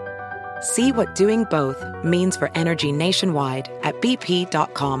or. See what doing both means for energy nationwide at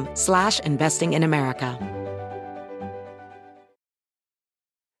bp.com/investing in America.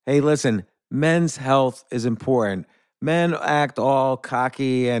 Hey, listen, men's health is important. Men act all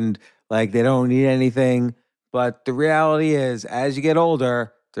cocky and like they don't need anything. But the reality is, as you get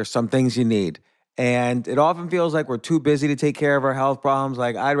older, there's some things you need. And it often feels like we're too busy to take care of our health problems.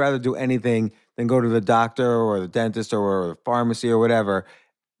 Like, I'd rather do anything than go to the doctor or the dentist or the pharmacy or whatever.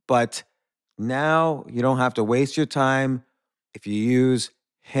 But now you don't have to waste your time if you use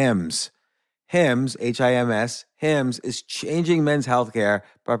Hims. Hims, H-I-M-S, Hims is changing men's healthcare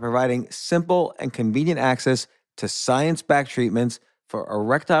by providing simple and convenient access to science-backed treatments for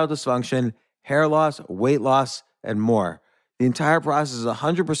erectile dysfunction, hair loss, weight loss, and more. The entire process is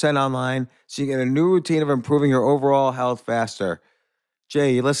 100% online, so you get a new routine of improving your overall health faster.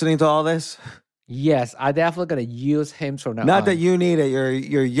 Jay, you listening to all this? Yes, I definitely gonna use Hims from now Not on. that you need it.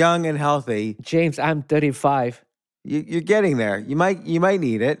 You're young and healthy. James, I'm 35. You're getting there. You might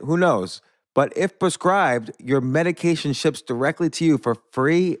need it. Who knows? But if prescribed, your medication ships directly to you for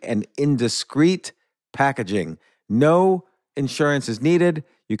free and in discreet packaging. No insurance is needed.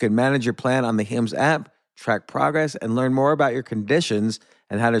 You can manage your plan on the Hims app, track progress, and learn more about your conditions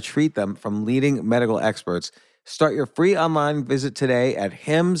and how to treat them from leading medical experts. Start your free online visit today at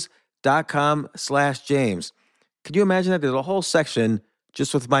hims.com/James. Could you imagine that? There's a whole section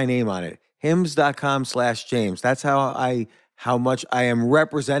just with my name on it. hims.com/James. That's how much I am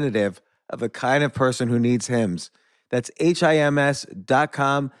representative of the kind of person who needs Hims. That's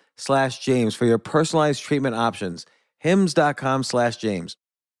HIMS.com/James for your personalized treatment options. HIMS.com/James.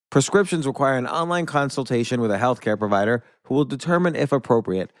 Prescriptions require an online consultation with a healthcare provider who will determine if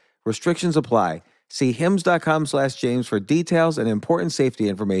appropriate. Restrictions apply. See HIMS.com/James for details and important safety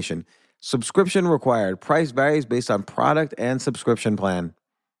information. Subscription required. Price varies based on product and subscription plan.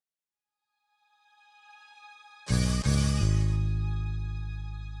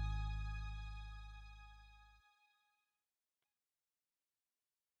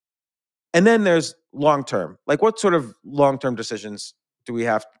 And then there's long-term. Like, what sort of long-term decisions do we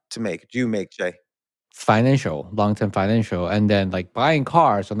have to make? Do you make, Jay? Financial, long-term financial, and then like buying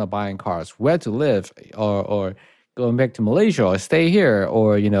cars or not buying cars, where to live, or going back to Malaysia or stay here,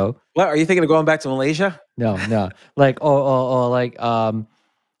 or What, are you thinking of going back to Malaysia? no, like or like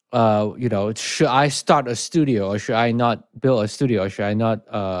should I start a studio or should I not build a studio or should I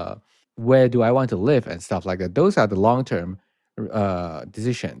not where do I want to live and stuff like that. Those are the long-term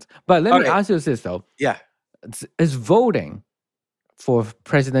decisions. But let me Okay. ask you this though: Yeah. is voting for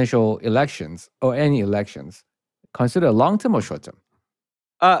presidential elections or any elections considered long-term or short-term?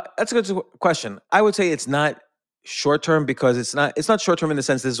 That's a good question. I would say it's not short-term because it's not short-term in the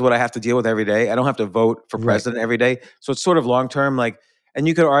sense this is what I have to deal with every day. I don't have to vote for Right. president every day. So it's sort of long-term. Like, and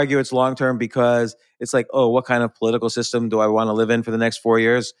you could argue it's long-term because it's like, oh, what kind of political system do I want to live in for the next 4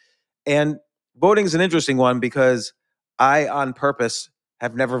 years? And voting is an interesting one because I, on purpose,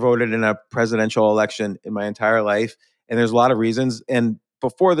 have never voted in a presidential election in my entire life. And there's a lot of reasons. And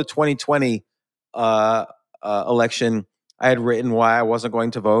before the 2020 election, I had written why I wasn't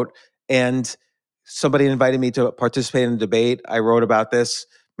going to vote. And somebody invited me to participate in a debate. I wrote about this.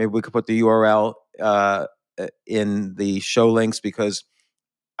 Maybe we could put the URL in the show links, because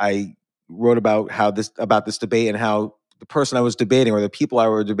I wrote about this debate and how the person I was debating, or the people I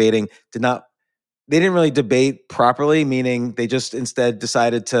were debating, they didn't really debate properly, meaning they just instead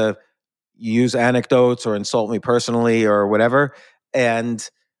decided to use anecdotes or insult me personally or whatever. And,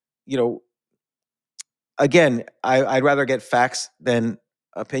 again, I'd rather get facts than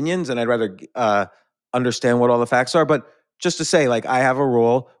opinions, and I'd rather understand what all the facts are. But just to say, like, I have a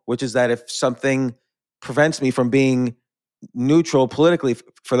rule, which is that if something prevents me from being neutral politically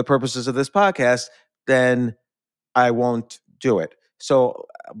for the purposes of this podcast, then I won't do it. So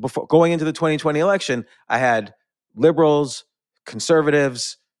before going into the 2020 election, I had liberals,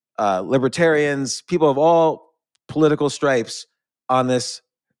 conservatives, libertarians, people of all political stripes on this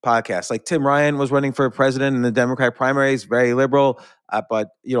podcast. Like Tim Ryan was running for president in the Democratic primaries, very liberal. But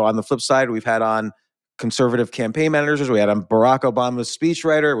on the flip side, we've had on conservative campaign managers. We had on Barack Obama's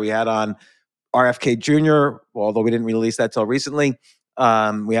speechwriter. We had on RFK Jr., although we didn't release that till recently.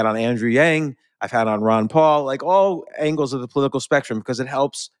 We had on Andrew Yang. I've had on Ron Paul, like all angles of the political spectrum, because it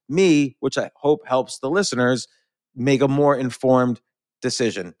helps me, which I hope helps the listeners, make a more informed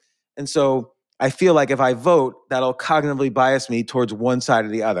decision. And so I feel like if I vote, that'll cognitively bias me towards one side or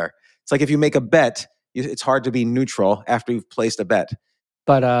the other. It's like if you make a bet, it's hard to be neutral after you've placed a bet.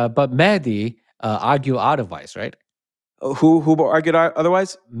 But Mehdi argue otherwise, right? Who argued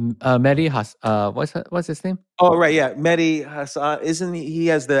otherwise? Mehdi what's his name? Oh, right, yeah, Mehdi Hasan. Isn't he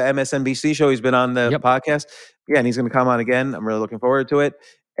has the MSNBC show? He's been on the podcast. Yeah, and he's going to come on again. I'm really looking forward to it.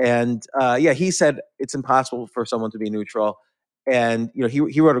 And he said it's impossible for someone to be neutral. And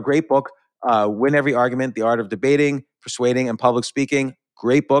he wrote a great book, Win Every Argument: The Art of Debating, Persuading, and Public Speaking.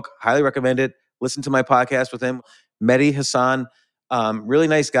 Great book, highly recommend it. Listen to my podcast with him, Mehdi Hasan. Really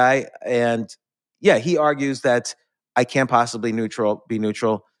nice guy. And yeah, he argues that I can't possibly be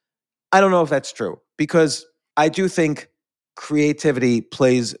neutral. I don't know if that's true, because I do think creativity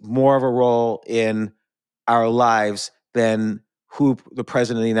plays more of a role in our lives than who the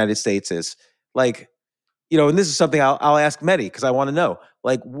president of the United States is. Like, and this is something I'll ask Mehdi, because I want to know,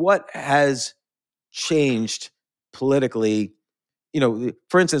 like, what has changed politically?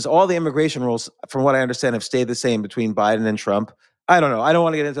 For instance, all the immigration rules, from what I understand, have stayed the same between Biden and Trump. I don't know. I don't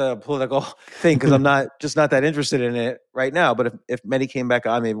want to get into a political thing, because I'm not that interested in it right now. But if Mehdi came back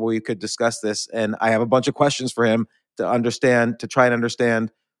on, maybe we could discuss this. And I have a bunch of questions for him to try and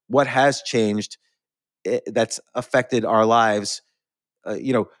understand what has changed that's affected our lives.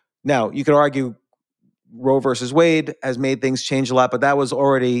 Now you could argue Roe versus Wade has made things change a lot, but that was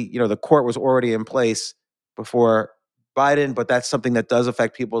already, the court was already in place before Biden. But that's something that does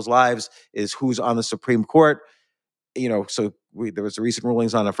affect people's lives, is who's on the Supreme Court. So there was recent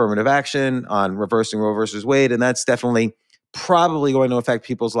rulings on affirmative action, on reversing Roe versus Wade, and that's definitely probably going to affect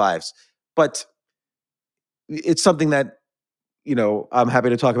people's lives. But it's something that, I'm happy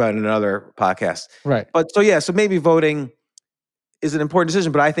to talk about in another podcast. Right. But so maybe voting is an important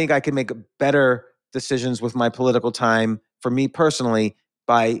decision, but I think I can make better decisions with my political time, for me personally,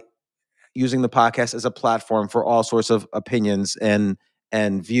 by using the podcast as a platform for all sorts of opinions and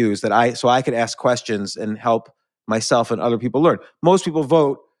views so I could ask questions and help myself and other people learn. Most people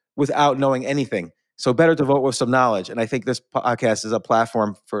vote without knowing anything. So better to vote with some knowledge. And I think this podcast is a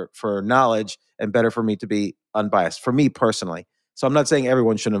platform for knowledge, and better for me to be unbiased, for me personally. So I'm not saying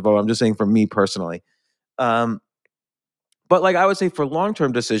everyone shouldn't vote. I'm just saying for me personally. But like I would say, for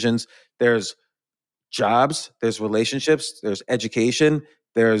long-term decisions, there's jobs, there's relationships, there's education,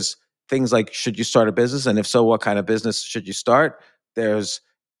 there's things like, should you start a business? And if so, what kind of business should you start?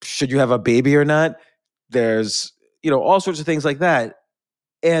 Should you have a baby or not? There's, all sorts of things like that.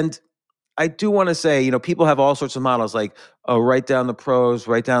 And I do want to say, people have all sorts of models, like, oh, write down the pros,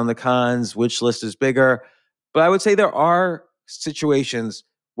 write down the cons, which list is bigger. But I would say there are situations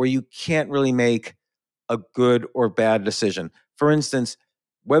where you can't really make a good or bad decision. For instance,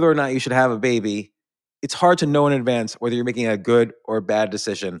 whether or not you should have a baby, it's hard to know in advance whether you're making a good or bad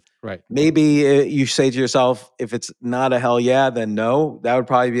decision. Right. Maybe you say to yourself, if it's not a hell yeah, then no. That would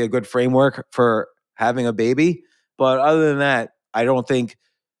probably be a good framework for having a baby. But other than that, I don't think,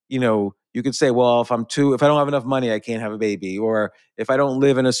 you could say, well, if I don't have enough money, I can't have a baby. Or if I don't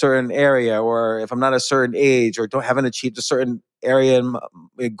live in a certain area, or if I'm not a certain age, or haven't achieved a certain area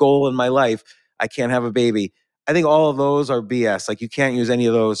goal in my life, I can't have a baby. I think all of those are BS. Like, you can't use any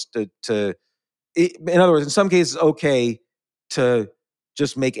of those to in other words, in some cases, okay to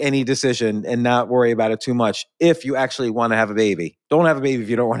just make any decision and not worry about it too much if you actually want to have a baby. Don't have a baby if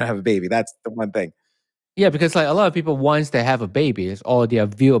you don't want to have a baby. That's the one thing. Yeah, because like a lot of people, once they have a baby, all their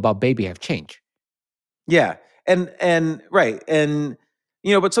view about baby have changed. Yeah. And right. And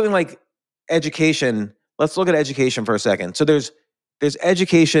but something like education, let's look at education for a second. So there's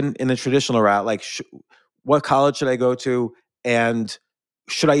education in the traditional route, like what college should I go to, and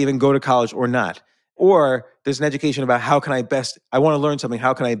should I even go to college or not? Or there's an education about I want to learn something,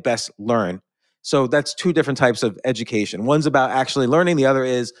 how can I best learn? So that's two different types of education. One's about actually learning, the other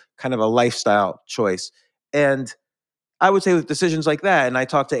is kind of a lifestyle choice. And I would say with decisions like that, and I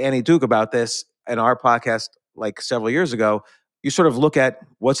talked to Annie Duke about this in our podcast like several years ago, you sort of look at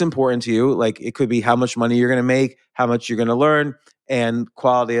what's important to you. Like it could be how much money you're going to make, how much you're going to learn, and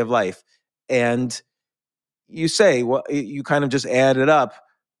quality of life. And you say, well, you kind of just add it up.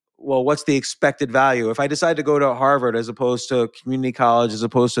 Well, what's the expected value? If I decide to go to Harvard as opposed to community college, as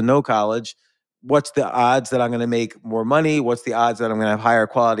opposed to no college, what's the odds that I'm going to make more money? What's the odds that I'm going to have higher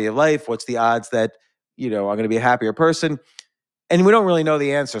quality of life? What's the odds that, I'm going to be a happier person? And we don't really know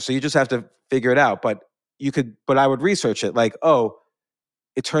the answer. So you just have to figure it out. But I would research it like, oh,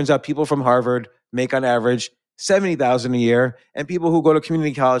 it turns out people from Harvard make on average $70,000 a year, and people who go to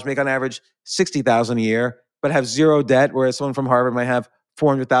community college make on average $60,000 a year, but have zero debt, whereas someone from Harvard might have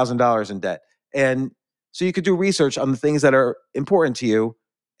 $400,000 in debt. And so you could do research on the things that are important to you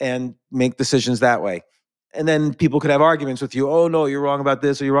and make decisions that way. And then people could have arguments with you. Oh, no, you're wrong about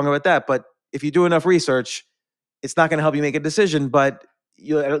this or you're wrong about that. But if you do enough research, it's not going to help you make a decision, but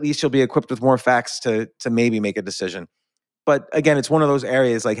at least you'll be equipped with more facts to maybe make a decision. But again, it's one of those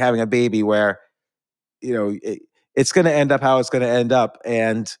areas like having a baby where, it's going to end up how it's going to end up.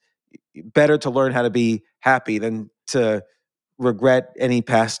 And better to learn how to be happy than to regret any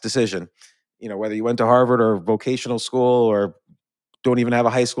past decision, whether you went to Harvard or vocational school or don't even have a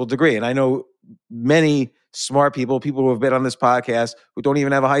high school degree. And I know many smart people who have been on this podcast who don't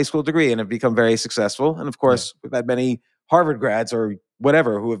even have a high school degree and have become very successful. And of course, we've had many Harvard grads or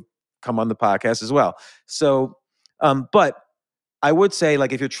whatever who have come on the podcast as well. So, but I would say,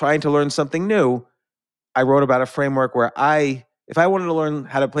 like, if you're trying to learn something new, I wrote about a framework where if I wanted to learn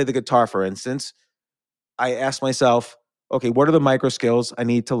how to play the guitar, for instance, I asked myself, okay, what are the micro skills I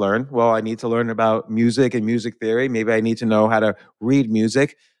need to learn? Well, I need to learn about music and music theory. Maybe I need to know how to read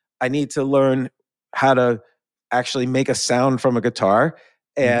music. I need to learn how to actually make a sound from a guitar.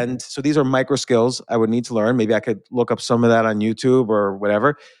 And so these are micro skills I would need to learn. Maybe I could look up some of that on YouTube or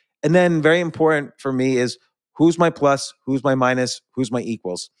whatever. And then very important for me is who's my plus, who's my minus, who's my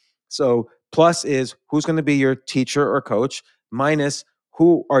equals. So plus is who's going to be your teacher or coach. Minus,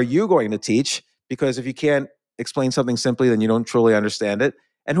 who are you going to teach? Because if you can't explain something simply, then you don't truly understand it.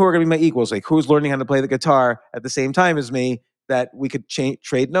 And who are going to be my equals? Like who's learning how to play the guitar at the same time as me, that we could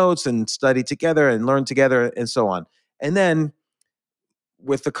trade notes and study together and learn together and so on. And then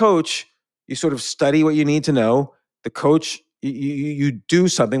with the coach, you sort of study what you need to know. The coach, you do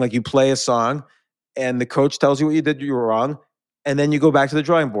something like you play a song and the coach tells you what you did, you were wrong. And then you go back to the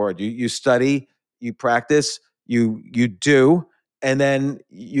drawing board. You study, you practice, you do, and then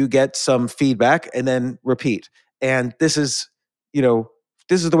you get some feedback and then repeat. And this is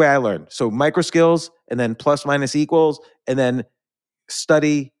the way I learn. So micro skills and then plus minus equals, and then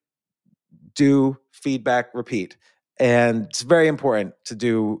study, do, feedback, repeat. And it's very important to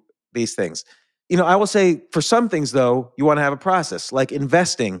do these things. I will say for some things, though, you want to have a process like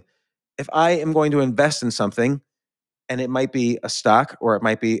investing. If I am going to invest in something, and it might be a stock, or it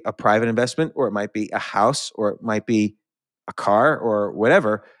might be a private investment, or it might be a house, or it might be a car, or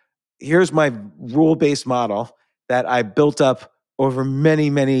whatever, here's my rule-based model that I built up over many,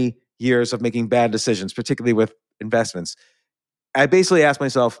 many years of making bad decisions, particularly with investments. I basically ask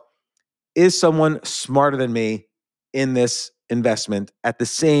myself, is someone smarter than me in this investment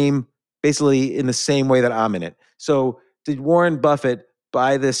basically in the same way that I'm in it? So did Warren Buffett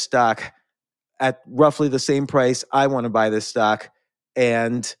buy this stock at roughly the same price I want to buy this stock?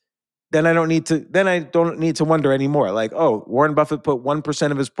 And then I don't need to wonder anymore. Like, oh, Warren Buffett put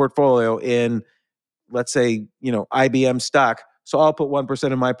 1% of his portfolio in, let's say, IBM stock. So I'll put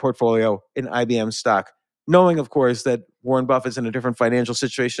 1% of my portfolio in IBM stock, knowing, of course, that Warren Buffett's in a different financial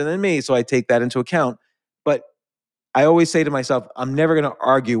situation than me. So I take that into account. But I always say to myself, I'm never going to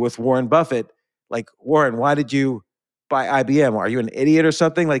argue with Warren Buffett. Like, Warren, why did you buy IBM? Are you an idiot or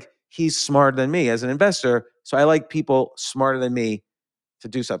something? Like, he's smarter than me as an investor. So I like people smarter than me to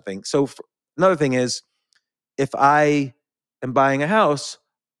do something. So another thing is, if I am buying a house,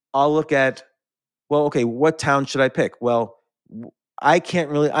 I'll look at, well, okay, what town should I pick? Well, I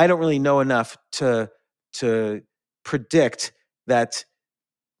don't really know enough to predict that,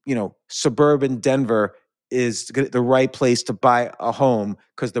 suburban Denver is the right place to buy a home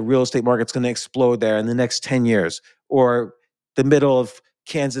because the real estate market's going to explode there in the next 10 years, or the middle of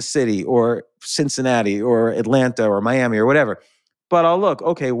Kansas City or Cincinnati or Atlanta or Miami or whatever. But I'll look,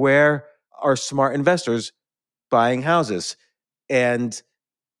 okay, where are smart investors buying houses? And,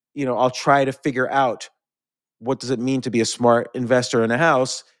 I'll try to figure out what does it mean to be a smart investor in a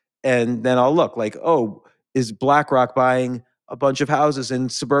house? And then I'll look like, oh, is BlackRock buying a bunch of houses in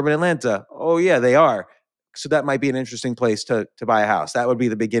suburban Atlanta? Oh, yeah, they are. So that might be an interesting place to buy a house. That would be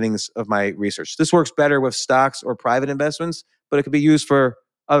the beginnings of my research. This works better with stocks or private investments, but it could be used for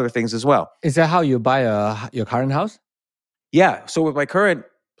other things as well. Is that how you buy your current house? Yeah. So with my current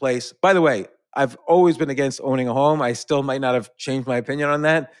place, by the way, I've always been against owning a home. I still might not have changed my opinion on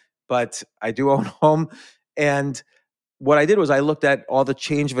that, but I do own a home. And what I did was I looked at all the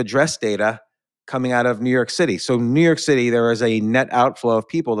change of address data coming out of New York City. So New York City, there was a net outflow of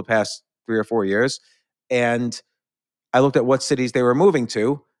people the past 3 or 4 years. And I looked at what cities they were moving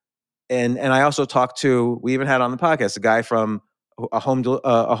to. And I also talked to, we even had on the podcast, a guy from a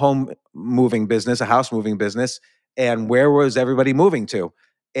home moving business, a house moving business, and where was everybody moving to?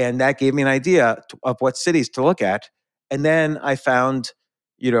 And that gave me an idea of what cities to look at. And then I found,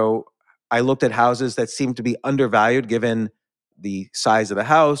 I looked at houses that seemed to be undervalued given the size of the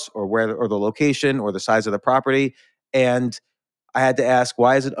house or or the location or the size of the property. And I had to ask,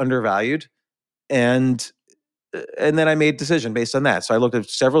 why is it undervalued? And then I made a decision based on that. So I looked at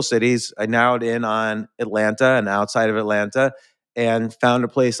several cities. I narrowed in on Atlanta and outside of Atlanta and found a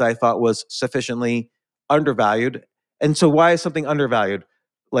place I thought was sufficiently undervalued. And so why is something undervalued?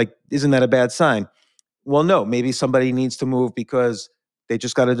 Like, isn't that a bad sign? Well, no, maybe somebody needs to move because they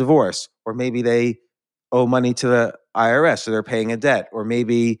just got a divorce, or maybe they owe money to the IRS, so they're paying a debt, or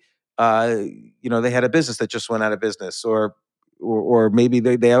maybe they had a business that just went out of business, or maybe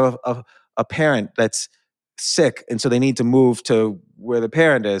they have a parent that's sick, and so they need to move to where the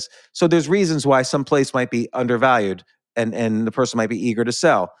parent is. So there's reasons why some place might be undervalued, and the person might be eager to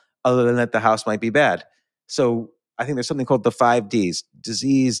sell, other than that the house might be bad. So I think there's something called the 5 Ds: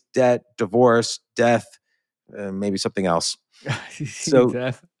 disease, debt, divorce, death, maybe something else.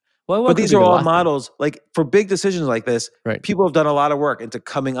 So, but these are all models. Like for big decisions like this, right, people have done a lot of work into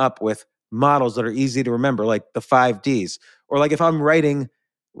coming up with models that are easy to remember, like the 5 Ds. Or like if I'm writing,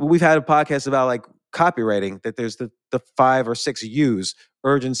 we've had a podcast about like copywriting, that there's the 5 or 6 U's: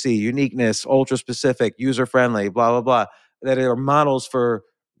 urgency, uniqueness, ultra specific, user friendly, blah, blah, blah, that are models for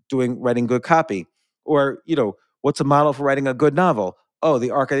writing good copy. Or, what's a model for writing a good novel? Oh, the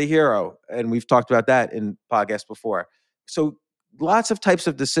arc of the hero. And we've talked about that in podcasts before. So lots of types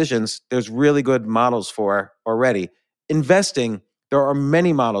of decisions, there's really good models for already. Investing, there are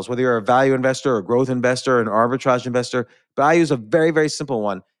many models, whether you're a value investor, a growth investor, an arbitrage investor. But I use a very, very simple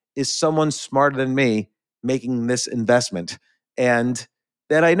one. Is someone smarter than me making this investment? And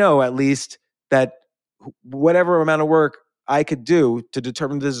then I know at least that whatever amount of work I could do to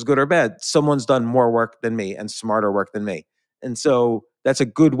determine this is good or bad, someone's done more work than me and smarter work than me. And so that's a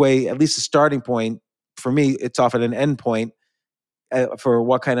good way, at least a starting point. For me, it's often an end point for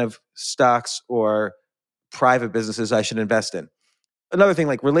what kind of stocks or private businesses I should invest in. Another thing,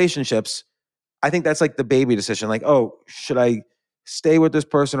 like relationships, I think that's like the baby decision. Like, oh, should I stay with this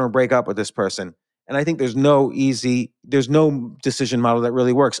person or break up with this person? And I think there's no decision model that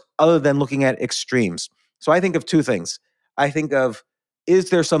really works other than looking at extremes. So I think of 2 things. I think of, is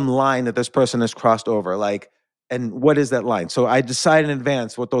there some line that this person has crossed over? Like, and what is that line? So I decide in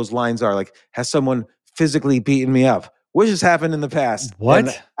advance what those lines are. Like, has someone physically beaten me up? Which has happened in the past. What?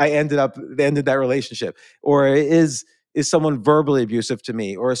 And I ended that relationship. Or is someone verbally abusive to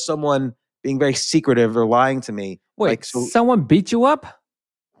me? Or is someone being very secretive or lying to me? Wait, someone beat you up?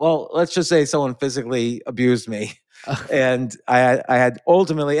 Well, let's just say someone physically abused me. And I had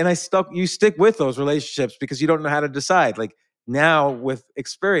ultimately, and you stick with those relationships because you don't know how to decide. Like now with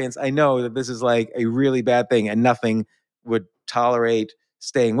experience, I know that this is like a really bad thing and nothing would tolerate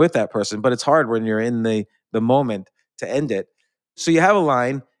staying with that person. But it's hard when you're in the moment to end it. So you have a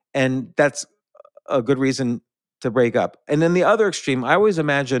line, and that's a good reason to break up. And then the other extreme, I always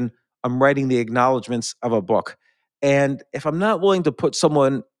imagine I'm writing the acknowledgments of a book. And if I'm not willing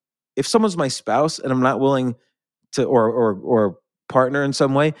to if someone's my spouse and I'm not willing to, or partner in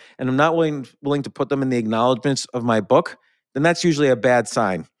some way, and I'm not willing to put them in the acknowledgments of my book, then that's usually a bad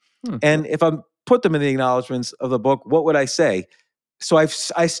sign. And if I put them in the acknowledgments of the book, what would I say? So I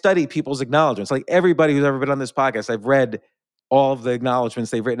study people's acknowledgments. Like everybody who's ever been on this podcast, I've read all of the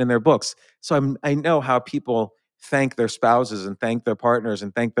acknowledgments they've written in their books. So I know how people thank their spouses and thank their partners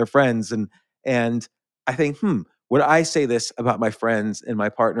and thank their friends. And I think, would I say this about my friends and my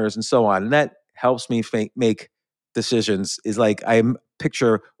partners and so on? And that helps me make decisions is like I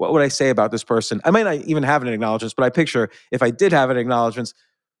picture, what would I say about this person? I might not even have an acknowledgments, but I picture if I did have an acknowledgments,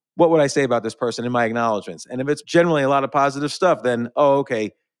 what would I say about this person in my acknowledgments? And if it's generally a lot of positive stuff, then, oh,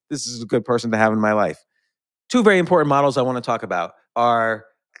 okay, this is a good person to have in my life. Two very important models I want to talk about are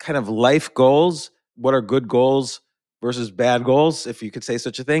kind of life goals. What are good goals versus bad goals, if you could say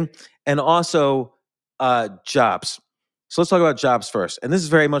such a thing, and also jobs. So let's talk about jobs first. And this is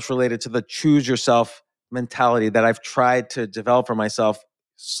very much related to the choose yourself mentality that I've tried to develop for myself,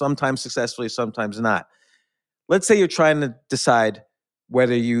 sometimes successfully, sometimes not. Let's say you're trying to decide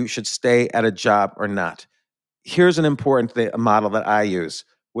whether you should stay at a job or not. Here's an important model that I use,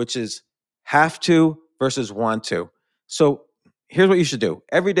 which is have to versus want to. So here's what you should do.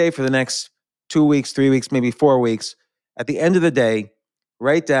 Every day for the next 2 weeks, 3 weeks, maybe 4 weeks, at the end of the day,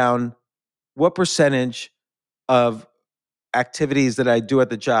 write down what percentage of activities that I do at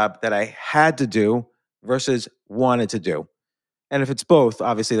the job that I had to do versus wanted to do. And if it's both,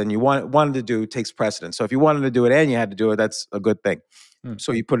 obviously, then you wanted to do takes precedence. So if you wanted to do it and you had to do it, that's a good thing.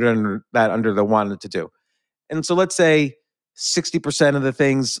 So you put it under the wanted to do. And so let's say 60% of the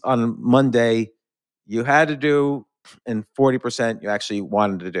things on Monday you had to do, and 40% you actually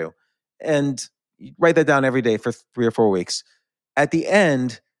wanted to do. And you write that down every day for 3 or 4 weeks. At the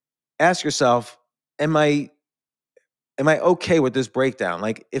end, ask yourself, am I okay with this breakdown?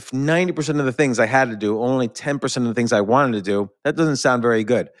 Like, if 90% of the things I had to do, only 10% of the things I wanted to do, that doesn't sound very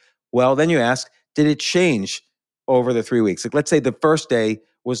good. Well, then you ask, did it change over the 3 weeks? Like, let's say the first day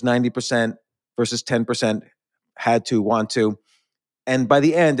was 90% versus 10% had to, want to. And by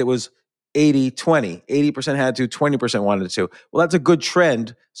the end, it was 80-20. 80% had to, 20% wanted to. Well, that's a good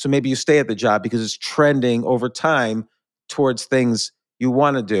trend. So maybe you stay at the job because it's trending over time towards things you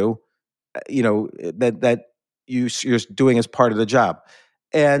want to do, that you're doing as part of the job.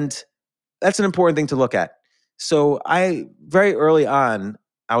 And that's an important thing to look at. So very early on,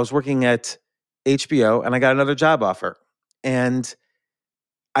 I was working at HBO and I got another job offer. And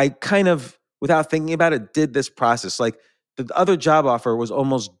I kind of, without thinking about it, did this process. Like, the other job offer was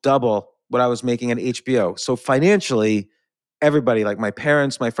almost double what I was making at HBO. So financially, everybody, like my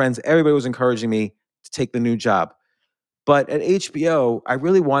parents, my friends, everybody was encouraging me to take the new job. But at HBO, I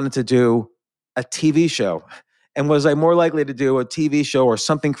really wanted to do a TV show. And was I more likely to do a TV show or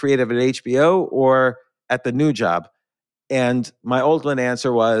something creative at HBO or at the new job? And my ultimate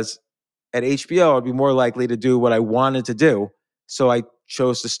answer was, at HBO, I'd be more likely to do what I wanted to do. So I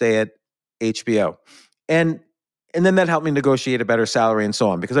chose to stay at HBO. And then that helped me negotiate a better salary and so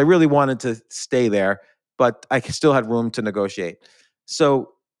on, because I really wanted to stay there, but I still had room to negotiate.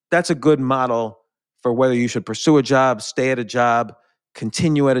 So that's a good model for whether you should pursue a job, stay at a job,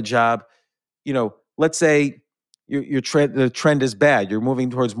 continue at a job. Let's say the trend is bad. You're moving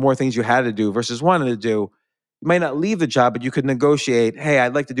towards more things you had to do versus wanted to do. You might not leave the job, but you could negotiate, hey,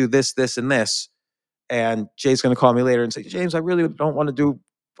 I'd like to do this, this, and this. And Jay's going to call me later and say, James, I really don't want to do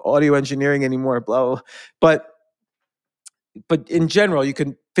audio engineering anymore, blah, blah. But in general, you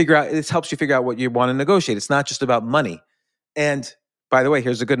can figure out, this helps you figure out what you want to negotiate. It's not just about money. And by the way,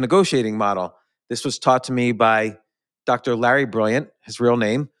 here's a good negotiating model. This was taught to me by Dr. Larry Brilliant, his real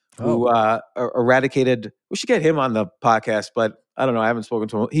name, who eradicated, we should get him on the podcast, but I don't know, I haven't spoken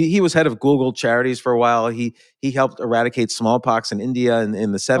to him. He was head of Google Charities for a while. He helped eradicate smallpox in India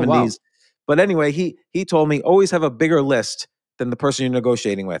in the 70s. Oh, wow. But anyway, he told me, always have a bigger list than the person you're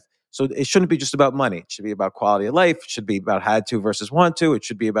negotiating with. So it shouldn't be just about money. It should be about quality of life. It should be about had to versus want to. It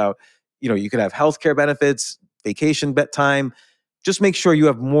should be about, you could have healthcare benefits, vacation time. Just make sure you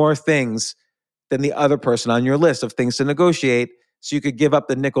have more things than the other person on your list of things to negotiate, so you could give up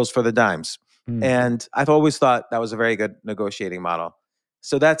the nickels for the dimes. And I've always thought that was a very good negotiating model.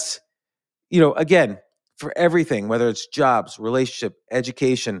 So that's, again, for everything, whether it's jobs, relationship,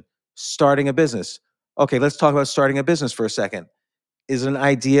 education, starting a business. Okay, let's talk about starting a business for a second. Is an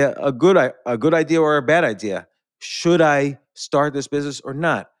idea a good idea or a bad idea? Should I start this business or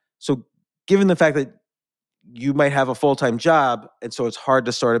not? So given the fact that you might have a full-time job, and so it's hard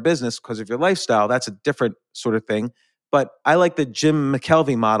to start a business because of your lifestyle, that's a different sort of thing. But I like the Jim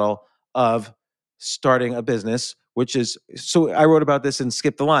McKelvey model of starting a business, which is, so I wrote about this in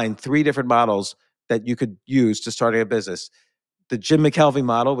Skip the Line, 3 different models that you could use to starting a business. The Jim McKelvey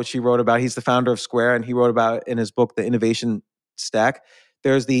model, which he wrote about, he's the founder of Square, and he wrote about in his book, The Innovation Stack.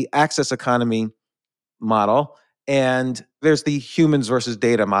 There's the access economy model, and there's the humans versus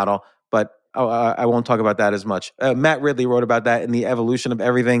data model, but I won't talk about that as much. Matt Ridley wrote about that in The Evolution of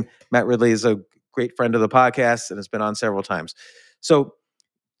Everything. Matt Ridley is a great friend of the podcast and has been on several times. So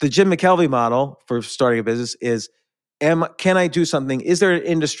the Jim McKelvey model for starting a business is can I do something? Is there an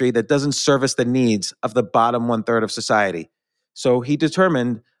industry that doesn't service the needs of the bottom 1/3 of society? So he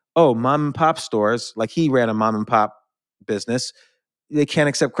determined, mom and pop stores, like he ran a mom and pop business, they can't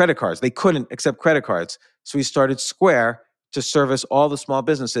accept credit cards. They couldn't accept credit cards. So he started Square to service all the small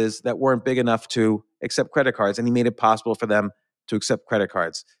businesses that weren't big enough to accept credit cards. And he made it possible for them to accept credit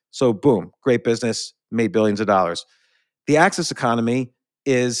cards. So boom, great business, made billions of dollars. The access economy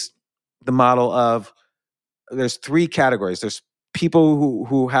is the model of, there's three categories. There's people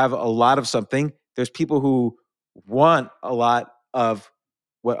who have a lot of something. There's people who want a lot of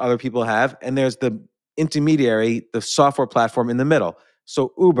what other people have. And there's the intermediary, the software platform in the middle.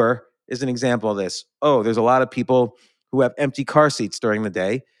 So Uber is an example of this. There's a lot of people who have empty car seats during the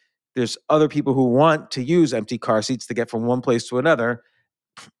day. There's other people who want to use empty car seats to get from one place to another.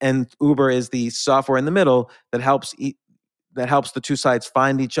 And Uber is the software in the middle that helps the two sides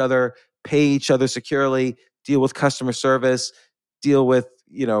find each other, pay each other securely, deal with customer service, deal with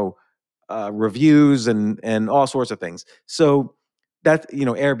reviews and all sorts of things. So that,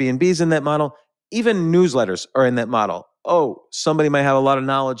 Airbnb's in that model. Even newsletters are in that model. Somebody might have a lot of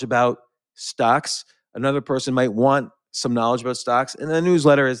knowledge about stocks. Another person might want some knowledge about stocks. And the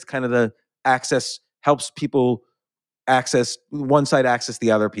newsletter is kind of the access, helps people access one side, access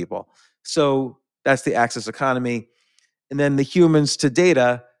the other people. So that's the access economy. And then the humans to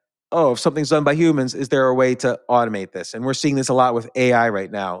data. If something's done by humans, is there a way to automate this? And we're seeing this a lot with AI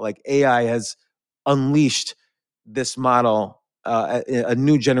right now. Like AI has unleashed this model, a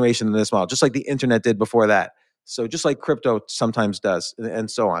new generation in this model, just like the internet did before that. So just like crypto sometimes does, and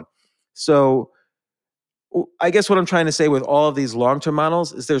so on. So I guess what I'm trying to say with all of these long-term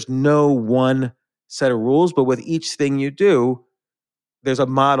models is there's no one set of rules, but with each thing you do, there's a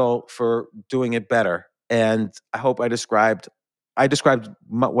model for doing it better. And I hope I described the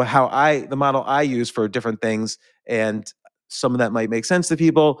model I use for different things, and some of that might make sense to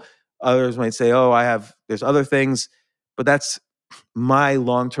people. Others might say, there's other things, but that's my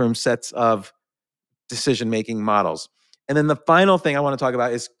long-term sets of decision-making models. And then the final thing I want to talk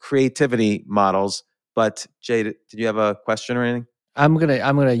about is creativity models. But Jay, did you have a question or anything? I'm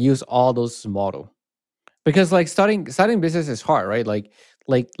gonna use all those model, because like starting business is hard, right? Like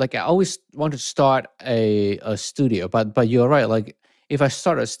I always want to start a studio, but you're right. Like if I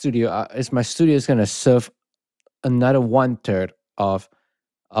start a studio, my studio is gonna serve another 1/3 of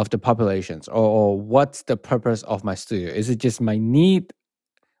the populations, or what's the purpose of my studio? Is it just my need,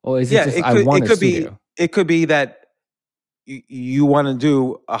 or is it just I want a studio? It could be that you want to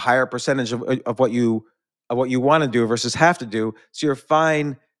do a higher percentage of what you want to do versus have to do. So you're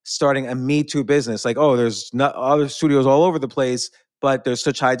fine starting a Me Too business. Like, there's not other studios all over the place, but there's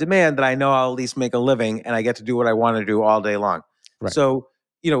such high demand that I know I'll at least make a living and I get to do what I want to do all day long. Right. So,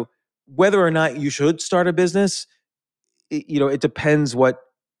 whether or not you should start a business, it depends what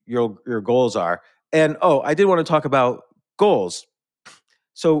your goals are. And I did want to talk about goals.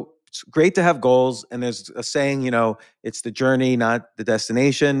 So it's great to have goals. And there's a saying, it's the journey, not the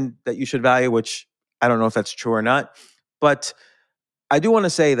destination, that you should value, which I don't know if that's true or not. But I do want to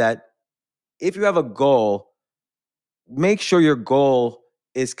say that if you have a goal, make sure your goal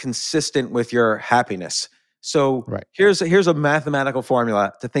is consistent with your happiness. So here's a mathematical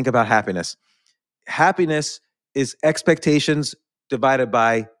formula to think about happiness. Happiness is expectations divided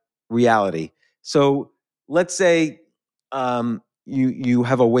by reality. So let's say you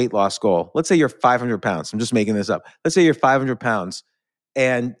have a weight loss goal. Let's say you're 500 pounds. I'm just making this up. Let's say you're 500 pounds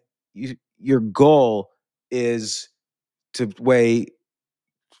and your goal is to weigh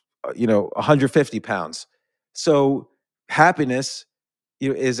 150 pounds. So happiness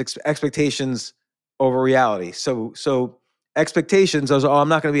is expectations over reality. So expectations is, I'm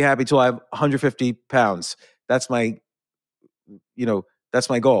not going to be happy till I have 150 pounds. That's my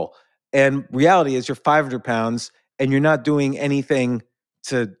goal. And reality is you're 500 pounds and you're not doing anything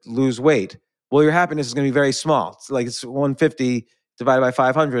to lose weight. Well, your happiness is going to be very small. It's 150 divided by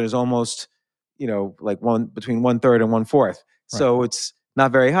 500 is almost, between 1/3 and 1/4. So it's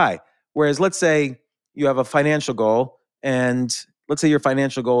not very high. Whereas let's say you have a financial goal, and let's say your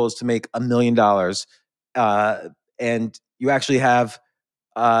financial goal is to make $1 million, and you actually have,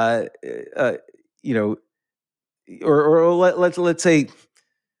 let's say,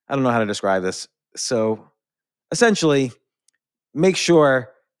 I don't know how to describe this. So essentially, make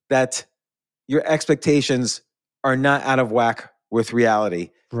sure that your expectations are not out of whack with reality.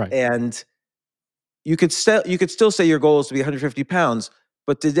 Right. And you could still say your goal is to be 150 pounds,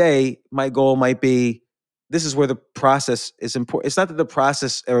 but today my goal might be, this is where the process is important. It's not that the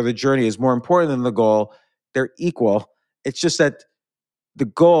process or the journey is more important than the goal. They're equal. It's just that the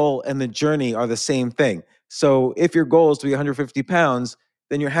goal and the journey are the same thing. So if your goal is to be 150 pounds,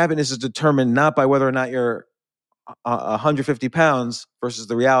 then your happiness is determined not by whether or not you're 150 pounds versus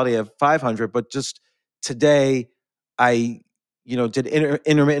the reality of 500, but just today I, did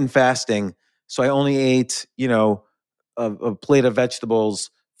intermittent fasting. So I only ate, a plate of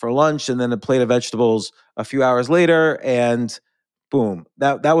vegetables for lunch and then a plate of vegetables a few hours later. And boom,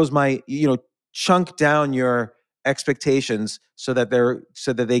 that was my, chunk down your expectations so that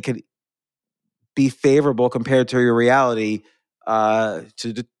they could be favorable compared to your reality, so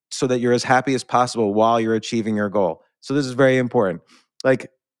that you're as happy as possible while you're achieving your goal. So this is very important.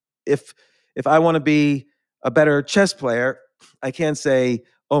 Like if I want to be a better chess player, I can't say,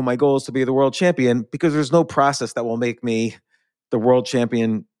 "Oh, my goal is to be the world champion," because there's no process that will make me the world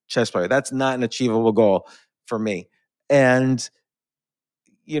champion chess player. That's not an achievable goal for me. And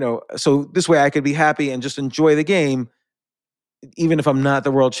so this way I could be happy and just enjoy the game even if I'm not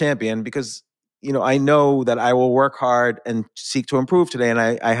the world champion, because I know that I will work hard and seek to improve today, and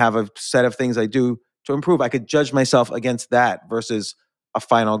I have a set of things I do to improve. I could judge myself against that versus a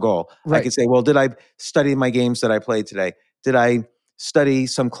final goal. I Right. could say, well, did I study my games that I played today? Did I study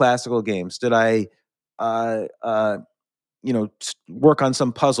some classical games? Did I work on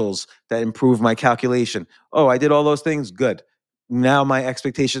some puzzles that improve my calculation? Oh, I did all those things. Good. Now my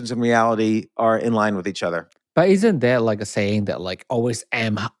expectations and reality are in line with each other. But isn't there like a saying that like always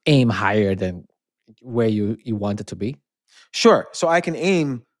aim higher than where you want it to be? Sure. So I can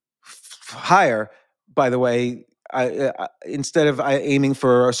aim higher. By the way, instead of aiming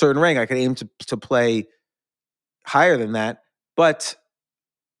for a certain rank, I can aim to play higher than that. But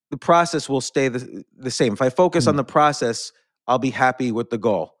the process will stay the same. If I focus on the process, I'll be happy with the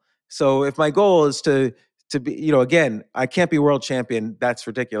goal. So if my goal is to be, again, I can't be world champion. That's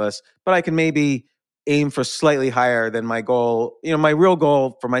ridiculous. But I can maybe aim for slightly higher than my goal. My real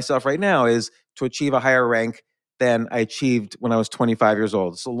goal for myself right now is to achieve a higher rank than I achieved when I was 25 years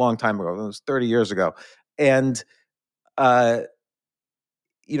old. It's a long time ago. It was 30 years ago. And,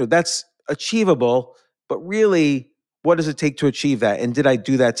 that's achievable. But really, what does it take to achieve that? And did I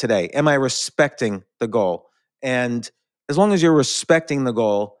do that today? Am I respecting the goal? And as long as you're respecting the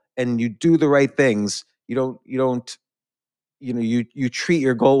goal and you do the right things, you treat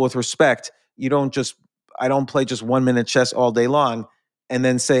your goal with respect. I don't play just 1 minute chess all day long and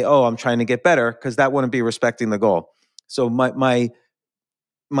then say, oh, I'm trying to get better, because that wouldn't be respecting the goal. So my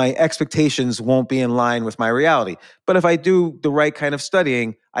expectations won't be in line with my reality. But if I do the right kind of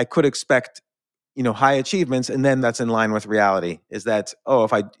studying, I could expect high achievements, and then that's in line with reality. Is that,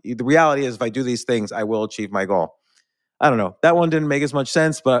 the reality is if I do these things, I will achieve my goal. I don't know. That one didn't make as much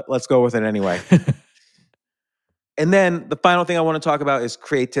sense, but let's go with it anyway. And then the final thing I want to talk about is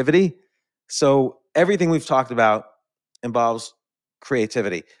creativity. So everything we've talked about involves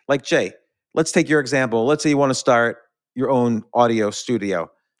creativity. Like Jay, let's take your example. Let's say you want to start your own audio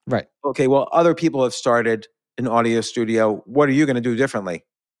studio. Right. Okay, well, other people have started an audio studio. What are you going to do differently?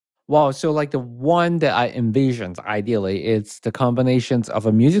 Wow. So like the one that I envisioned ideally, it's the combinations of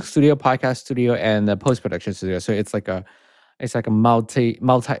a music studio, podcast studio, and a post-production studio. So it's like a multi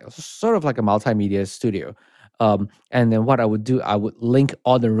sort of like a multimedia studio. And then what I would do, I would link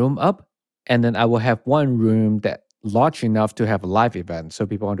all the room up, and then I will have one room that large enough to have a live event. So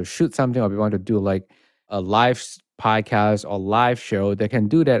people want to shoot something, or people want to do like a live podcast or live show, they can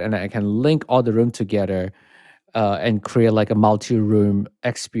do that, and I can link all the room together. And create like a multi-room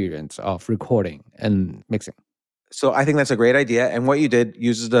experience of recording and mixing. So I think that's a great idea. And what you did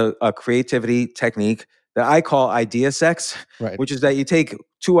uses a creativity technique that I call idea sex, Right. which is that you take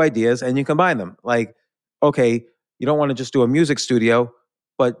two ideas and you combine them. Like, okay, you don't want to just do a music studio,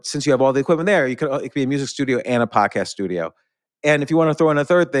 but since you have all the equipment there, it could be a music studio and a podcast studio. And if you want to throw in a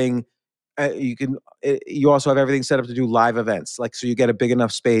third thing, you also have everything set up to do live events. Like, so you get a big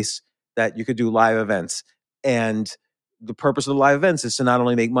enough space that you could do live events. And the purpose of the live events is to not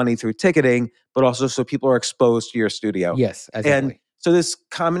only make money through ticketing, but also so people are exposed to your studio. Yes, exactly. And so this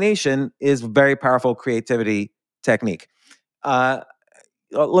combination is very powerful creativity technique. Let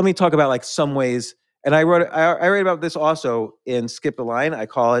me talk about like some ways. And I write about this also in Skip the Line. I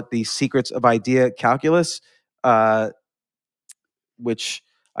call it the secrets of idea calculus, which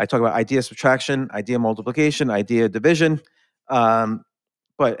I talk about idea subtraction, idea multiplication, idea division.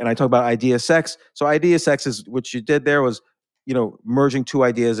 And I talk about idea sex. So idea sex is what you did there was, merging two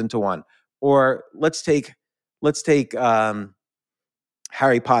ideas into one. Or let's take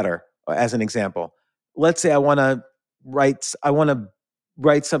Harry Potter as an example. Let's say I want to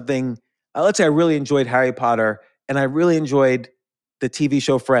write something. Let's say I really enjoyed Harry Potter and I really enjoyed the TV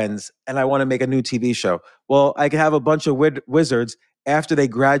show Friends, and I want to make a new TV show. Well, I can have a bunch of wizards after they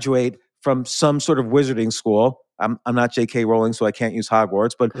graduate from some sort of wizarding school. I'm not J.K. Rowling, so I can't use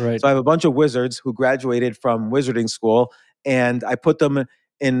Hogwarts, but Right. so I have a bunch of wizards who graduated from wizarding school, and I put them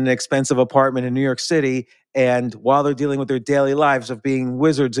in an expensive apartment in New York City. And while they're dealing with their daily lives of being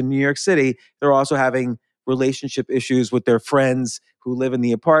wizards in New York City, they're also having relationship issues with their friends who live in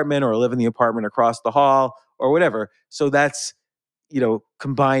the apartment or live in the apartment across the hall or whatever. So that's,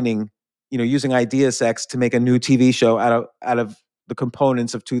 combining, using idea sex to make a new TV show out of the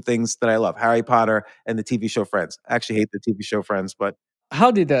components of two things that I love, Harry Potter and the TV show Friends. I actually hate the TV show Friends, but How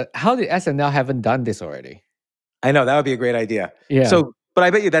did SNL haven't done this already? I know that would be a great idea. Yeah. So, but I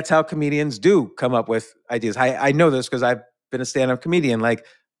bet you that's how comedians do come up with ideas. I know this because I've been a stand-up comedian. Like,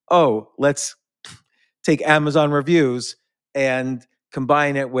 oh, let's take Amazon reviews and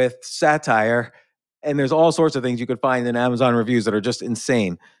combine it with satire. And there's all sorts of things you could find in Amazon reviews that are just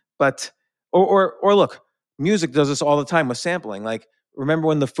insane. But or look, music does this all the time with sampling. Like, remember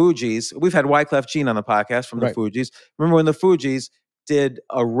when the Fugees, we've had Wyclef Jean on the podcast from the Right. Fugees. Remember when the Fugees did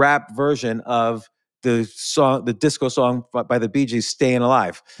a rap version of the disco song by the Bee Gees, "Staying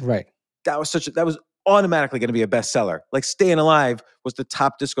Alive"? Right. That was automatically going to be a bestseller. Like, "Staying Alive" was the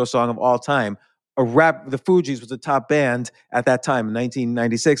top disco song of all time. The Fugees was the top band at that time in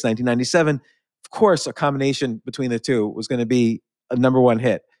 1996, 1997. Of course, a combination between the two was going to be a number one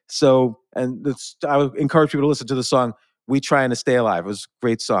hit. So, I would encourage people to listen to the song "We Trying to Stay Alive." It was a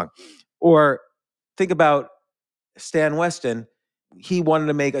great song. Or think about Stan Weston. He wanted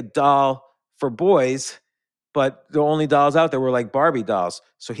to make a doll for boys, but the only dolls out there were like Barbie dolls.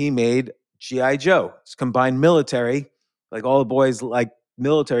 So he made G.I. Joe. It's combined military, like all the boys like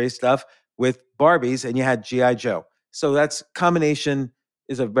military stuff with Barbies, and you had G.I. Joe. So that's combination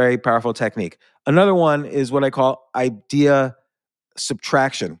is a very powerful technique. Another one is what I call idea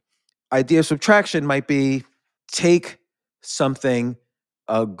subtraction. Idea subtraction might be take something,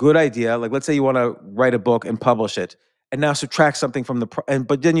 a good idea, like let's say you want to write a book and publish it, and now subtract something from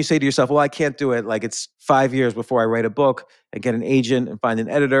but then you say to yourself, well, I can't do it. Like, it's 5 years before I write a book and get an agent and find an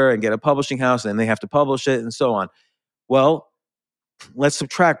editor and get a publishing house, and then they have to publish it and so on. Well, let's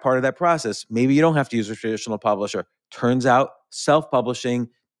subtract part of that process. Maybe you don't have to use a traditional publisher. Turns out self-publishing,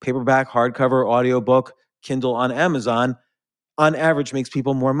 paperback, hardcover, audiobook, Kindle on Amazon, on average makes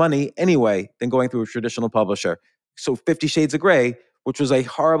people more money anyway than going through a traditional publisher. So 50 Shades of Grey, which was a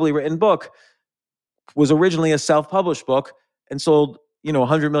horribly written book, was originally a self-published book and sold,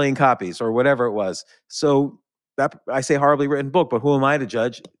 100 million copies or whatever it was. So that, I say horribly written book, but who am I to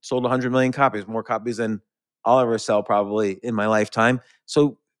judge? It sold 100 million copies, more copies than I'll ever sell probably in my lifetime.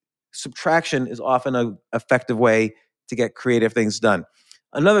 So subtraction is often an effective way to get creative things done.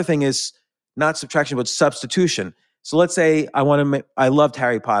 Another thing is not subtraction, but substitution. So let's say I loved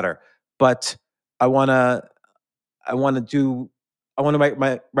Harry Potter, but I want to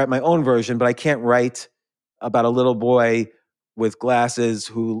write my own version, but I can't write about a little boy with glasses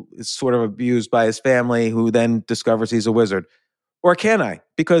who is sort of abused by his family, who then discovers he's a wizard. Or can I?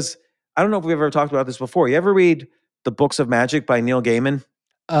 Because I don't know if we've ever talked about this before. You ever read The Books of Magic by Neil Gaiman?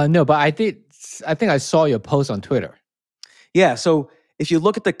 No, but I did. I think I saw your post on Twitter. Yeah. So if you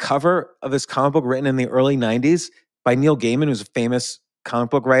look at the cover of this comic book written in the early 90s by Neil Gaiman, who's a famous comic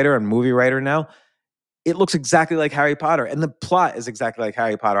book writer and movie writer now, it looks exactly like Harry Potter. And the plot is exactly like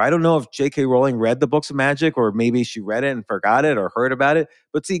Harry Potter. I don't know if J.K. Rowling read The Books of Magic, or maybe she read it and forgot it or heard about it,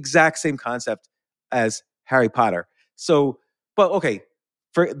 but it's the exact same concept as Harry Potter. So, but okay,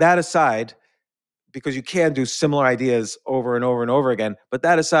 for that aside, because you can do similar ideas over and over and over again, but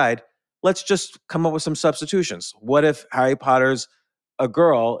that aside, let's just come up with some substitutions. What if Harry Potter's a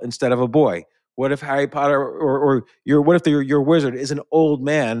girl instead of a boy? What if Harry Potter what if your wizard is an old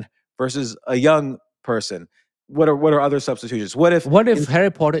man versus a young person? What are other substitutions? What if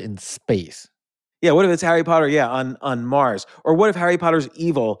Harry Potter in space? Yeah, what if it's Harry Potter, on Mars? Or what if Harry Potter's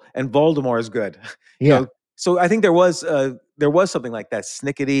evil and Voldemort is good? Yeah. So I think there was something like that.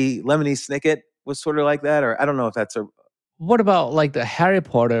 Lemony Snicket was sort of like that, or I don't know if that's a. What about like the Harry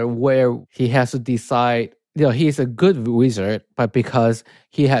Potter where he has to decide, he's a good wizard, but because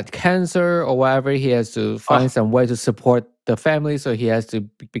he had cancer or whatever, he has to find some way to support the family, so he has to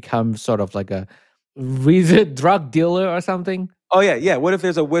become sort of like a wizard drug dealer or something? Oh yeah. What if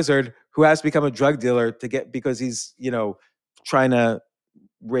there's a wizard who has to become a drug dealer because he's, trying to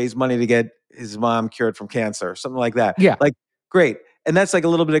raise money to get his mom cured from cancer, something like that. Yeah. Like, great. And that's like a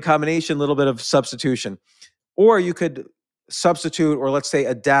little bit of combination, a little bit of substitution. Or you could substitute, or let's say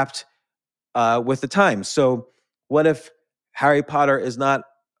adapt with the times. So what if Harry Potter is not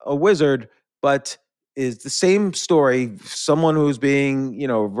a wizard, but is the same story, someone who's being,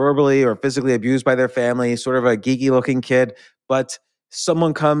 verbally or physically abused by their family, sort of a geeky looking kid, but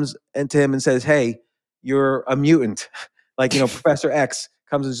someone comes into him and says, hey, you're a mutant. Like, Professor X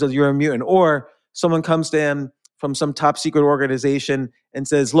comes and says, you're a mutant. Or someone comes to him from some top secret organization and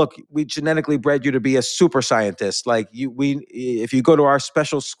says, look, we genetically bred you to be a super scientist. Like if you go to our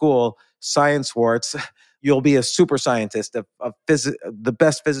special school, Science Warts, you'll be a super scientist, the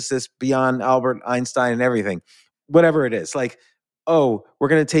best physicist beyond Albert Einstein and everything, whatever it is. Like, oh, we're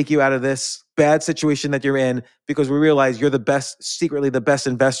going to take you out of this bad situation that you're in because we realize you're secretly the best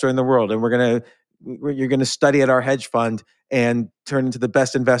investor in the world. And you're going to study at our hedge fund and turn into the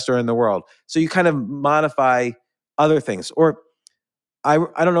best investor in the world. So you kind of modify other things. Or I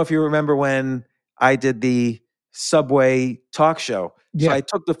don't know if you remember when I did the Subway talk show. Yeah. So I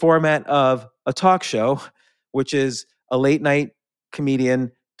took the format of a talk show, which is a late night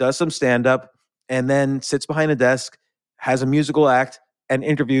comedian, does some stand-up, and then sits behind a desk, has a musical act, and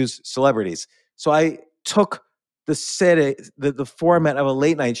interviews celebrities. So I took the format of a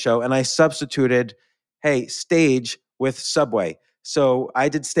late night show and I substituted, hey, stage with Subway. So I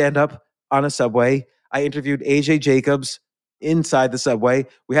did stand-up on a Subway. I interviewed AJ Jacobs inside the Subway.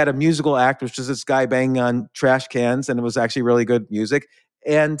 We had a musical act, which was this guy banging on trash cans, and it was actually really good music.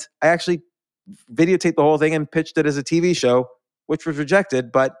 And I actually videotaped the whole thing and pitched it as a TV show, which was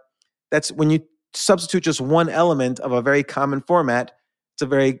rejected. But that's when you substitute just one element of a very common format, it's a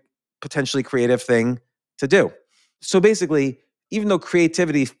very potentially creative thing to do. So basically, even though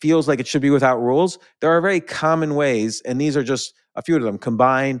creativity feels like it should be without rules, there are very common ways, and these are just a few of them: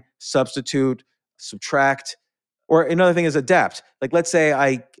 combine, substitute, subtract. Or another thing is adapt. Like, let's say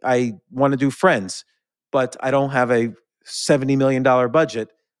I want to do Friends, but I don't have a $70 million budget.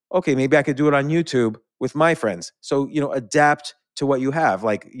 Okay, maybe I could do it on YouTube with my friends. So, adapt to what you have.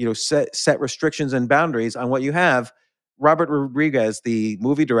 Like, set restrictions and boundaries on what you have. Robert Rodriguez, the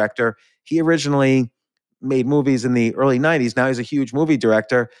movie director, he originally made movies in the early 90s. Now he's a huge movie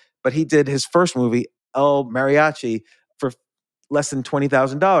director, but he did his first movie, El Mariachi, for less than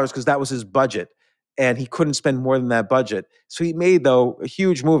 $20,000 because that was his budget. And he couldn't spend more than that budget. So he made, though, a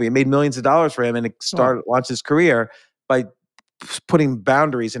huge movie. It made millions of dollars for him, and it launched his career by putting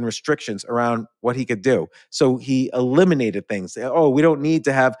boundaries and restrictions around what he could do. So he eliminated things. Oh, we don't need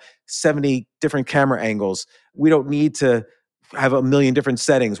to have 70 different camera angles. We don't need to have a million different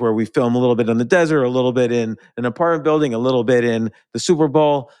settings where we film a little bit in the desert, a little bit in an apartment building, a little bit in the Super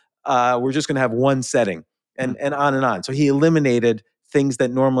Bowl. We're just going to have one setting, and on and on. So he eliminated things that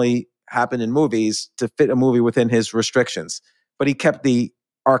normally happen in movies to fit a movie within his restrictions, but he kept the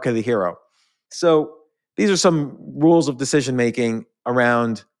arc of the hero. So these are some rules of decision-making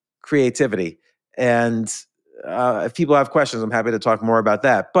around creativity. And if people have questions, I'm happy to talk more about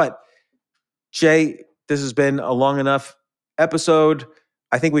that. But Jay, this has been a long enough episode.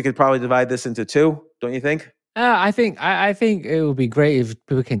 I think we could probably divide this into two, don't you think? I think it would be great if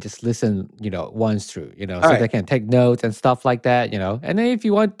people can just listen, once through, so they can take notes and stuff like that, and then if they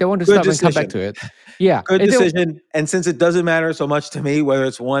want to stop and come back to it. Yeah. Good decision. And since it doesn't matter so much to me, whether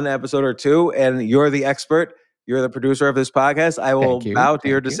it's one episode or two, and you're the expert, you're the producer of this podcast, I will bow to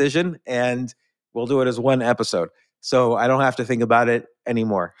your decision and we'll do it as one episode. So I don't have to think about it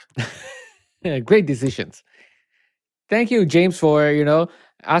anymore. Great decisions. Thank you, James, for,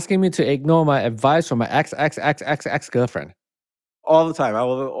 asking me to ignore my advice from my ex-girlfriend. All the time. I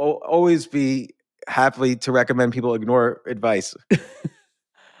will always be happy to recommend people ignore advice.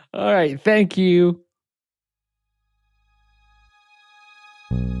 All right. Thank you.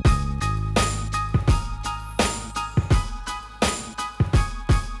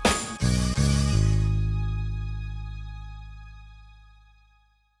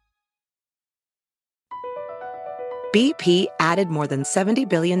 BP added more than $70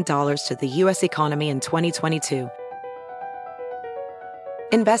 billion to the U.S. economy in 2022.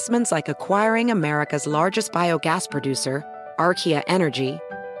 Investments like acquiring America's largest biogas producer, Archaea Energy,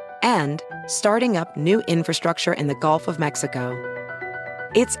 and starting up new infrastructure in the Gulf of Mexico.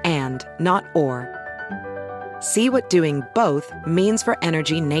 It's and, not or. See what doing both means for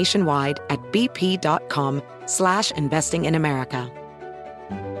energy nationwide at bp.com/investing in America.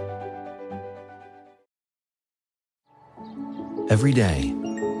 Every day,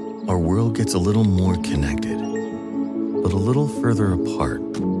 our world gets a little more connected, but a little further apart.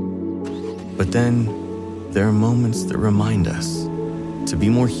 But then, there are moments that remind us to be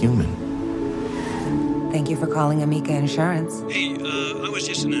more human. Thank you for calling Amica Insurance. Hey, I was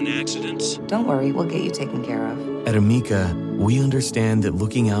just in an accident. Don't worry, we'll get you taken care of. At Amica, we understand that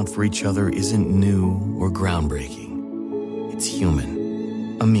looking out for each other isn't new or groundbreaking. It's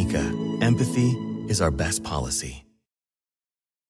human. Amica, empathy is our best policy.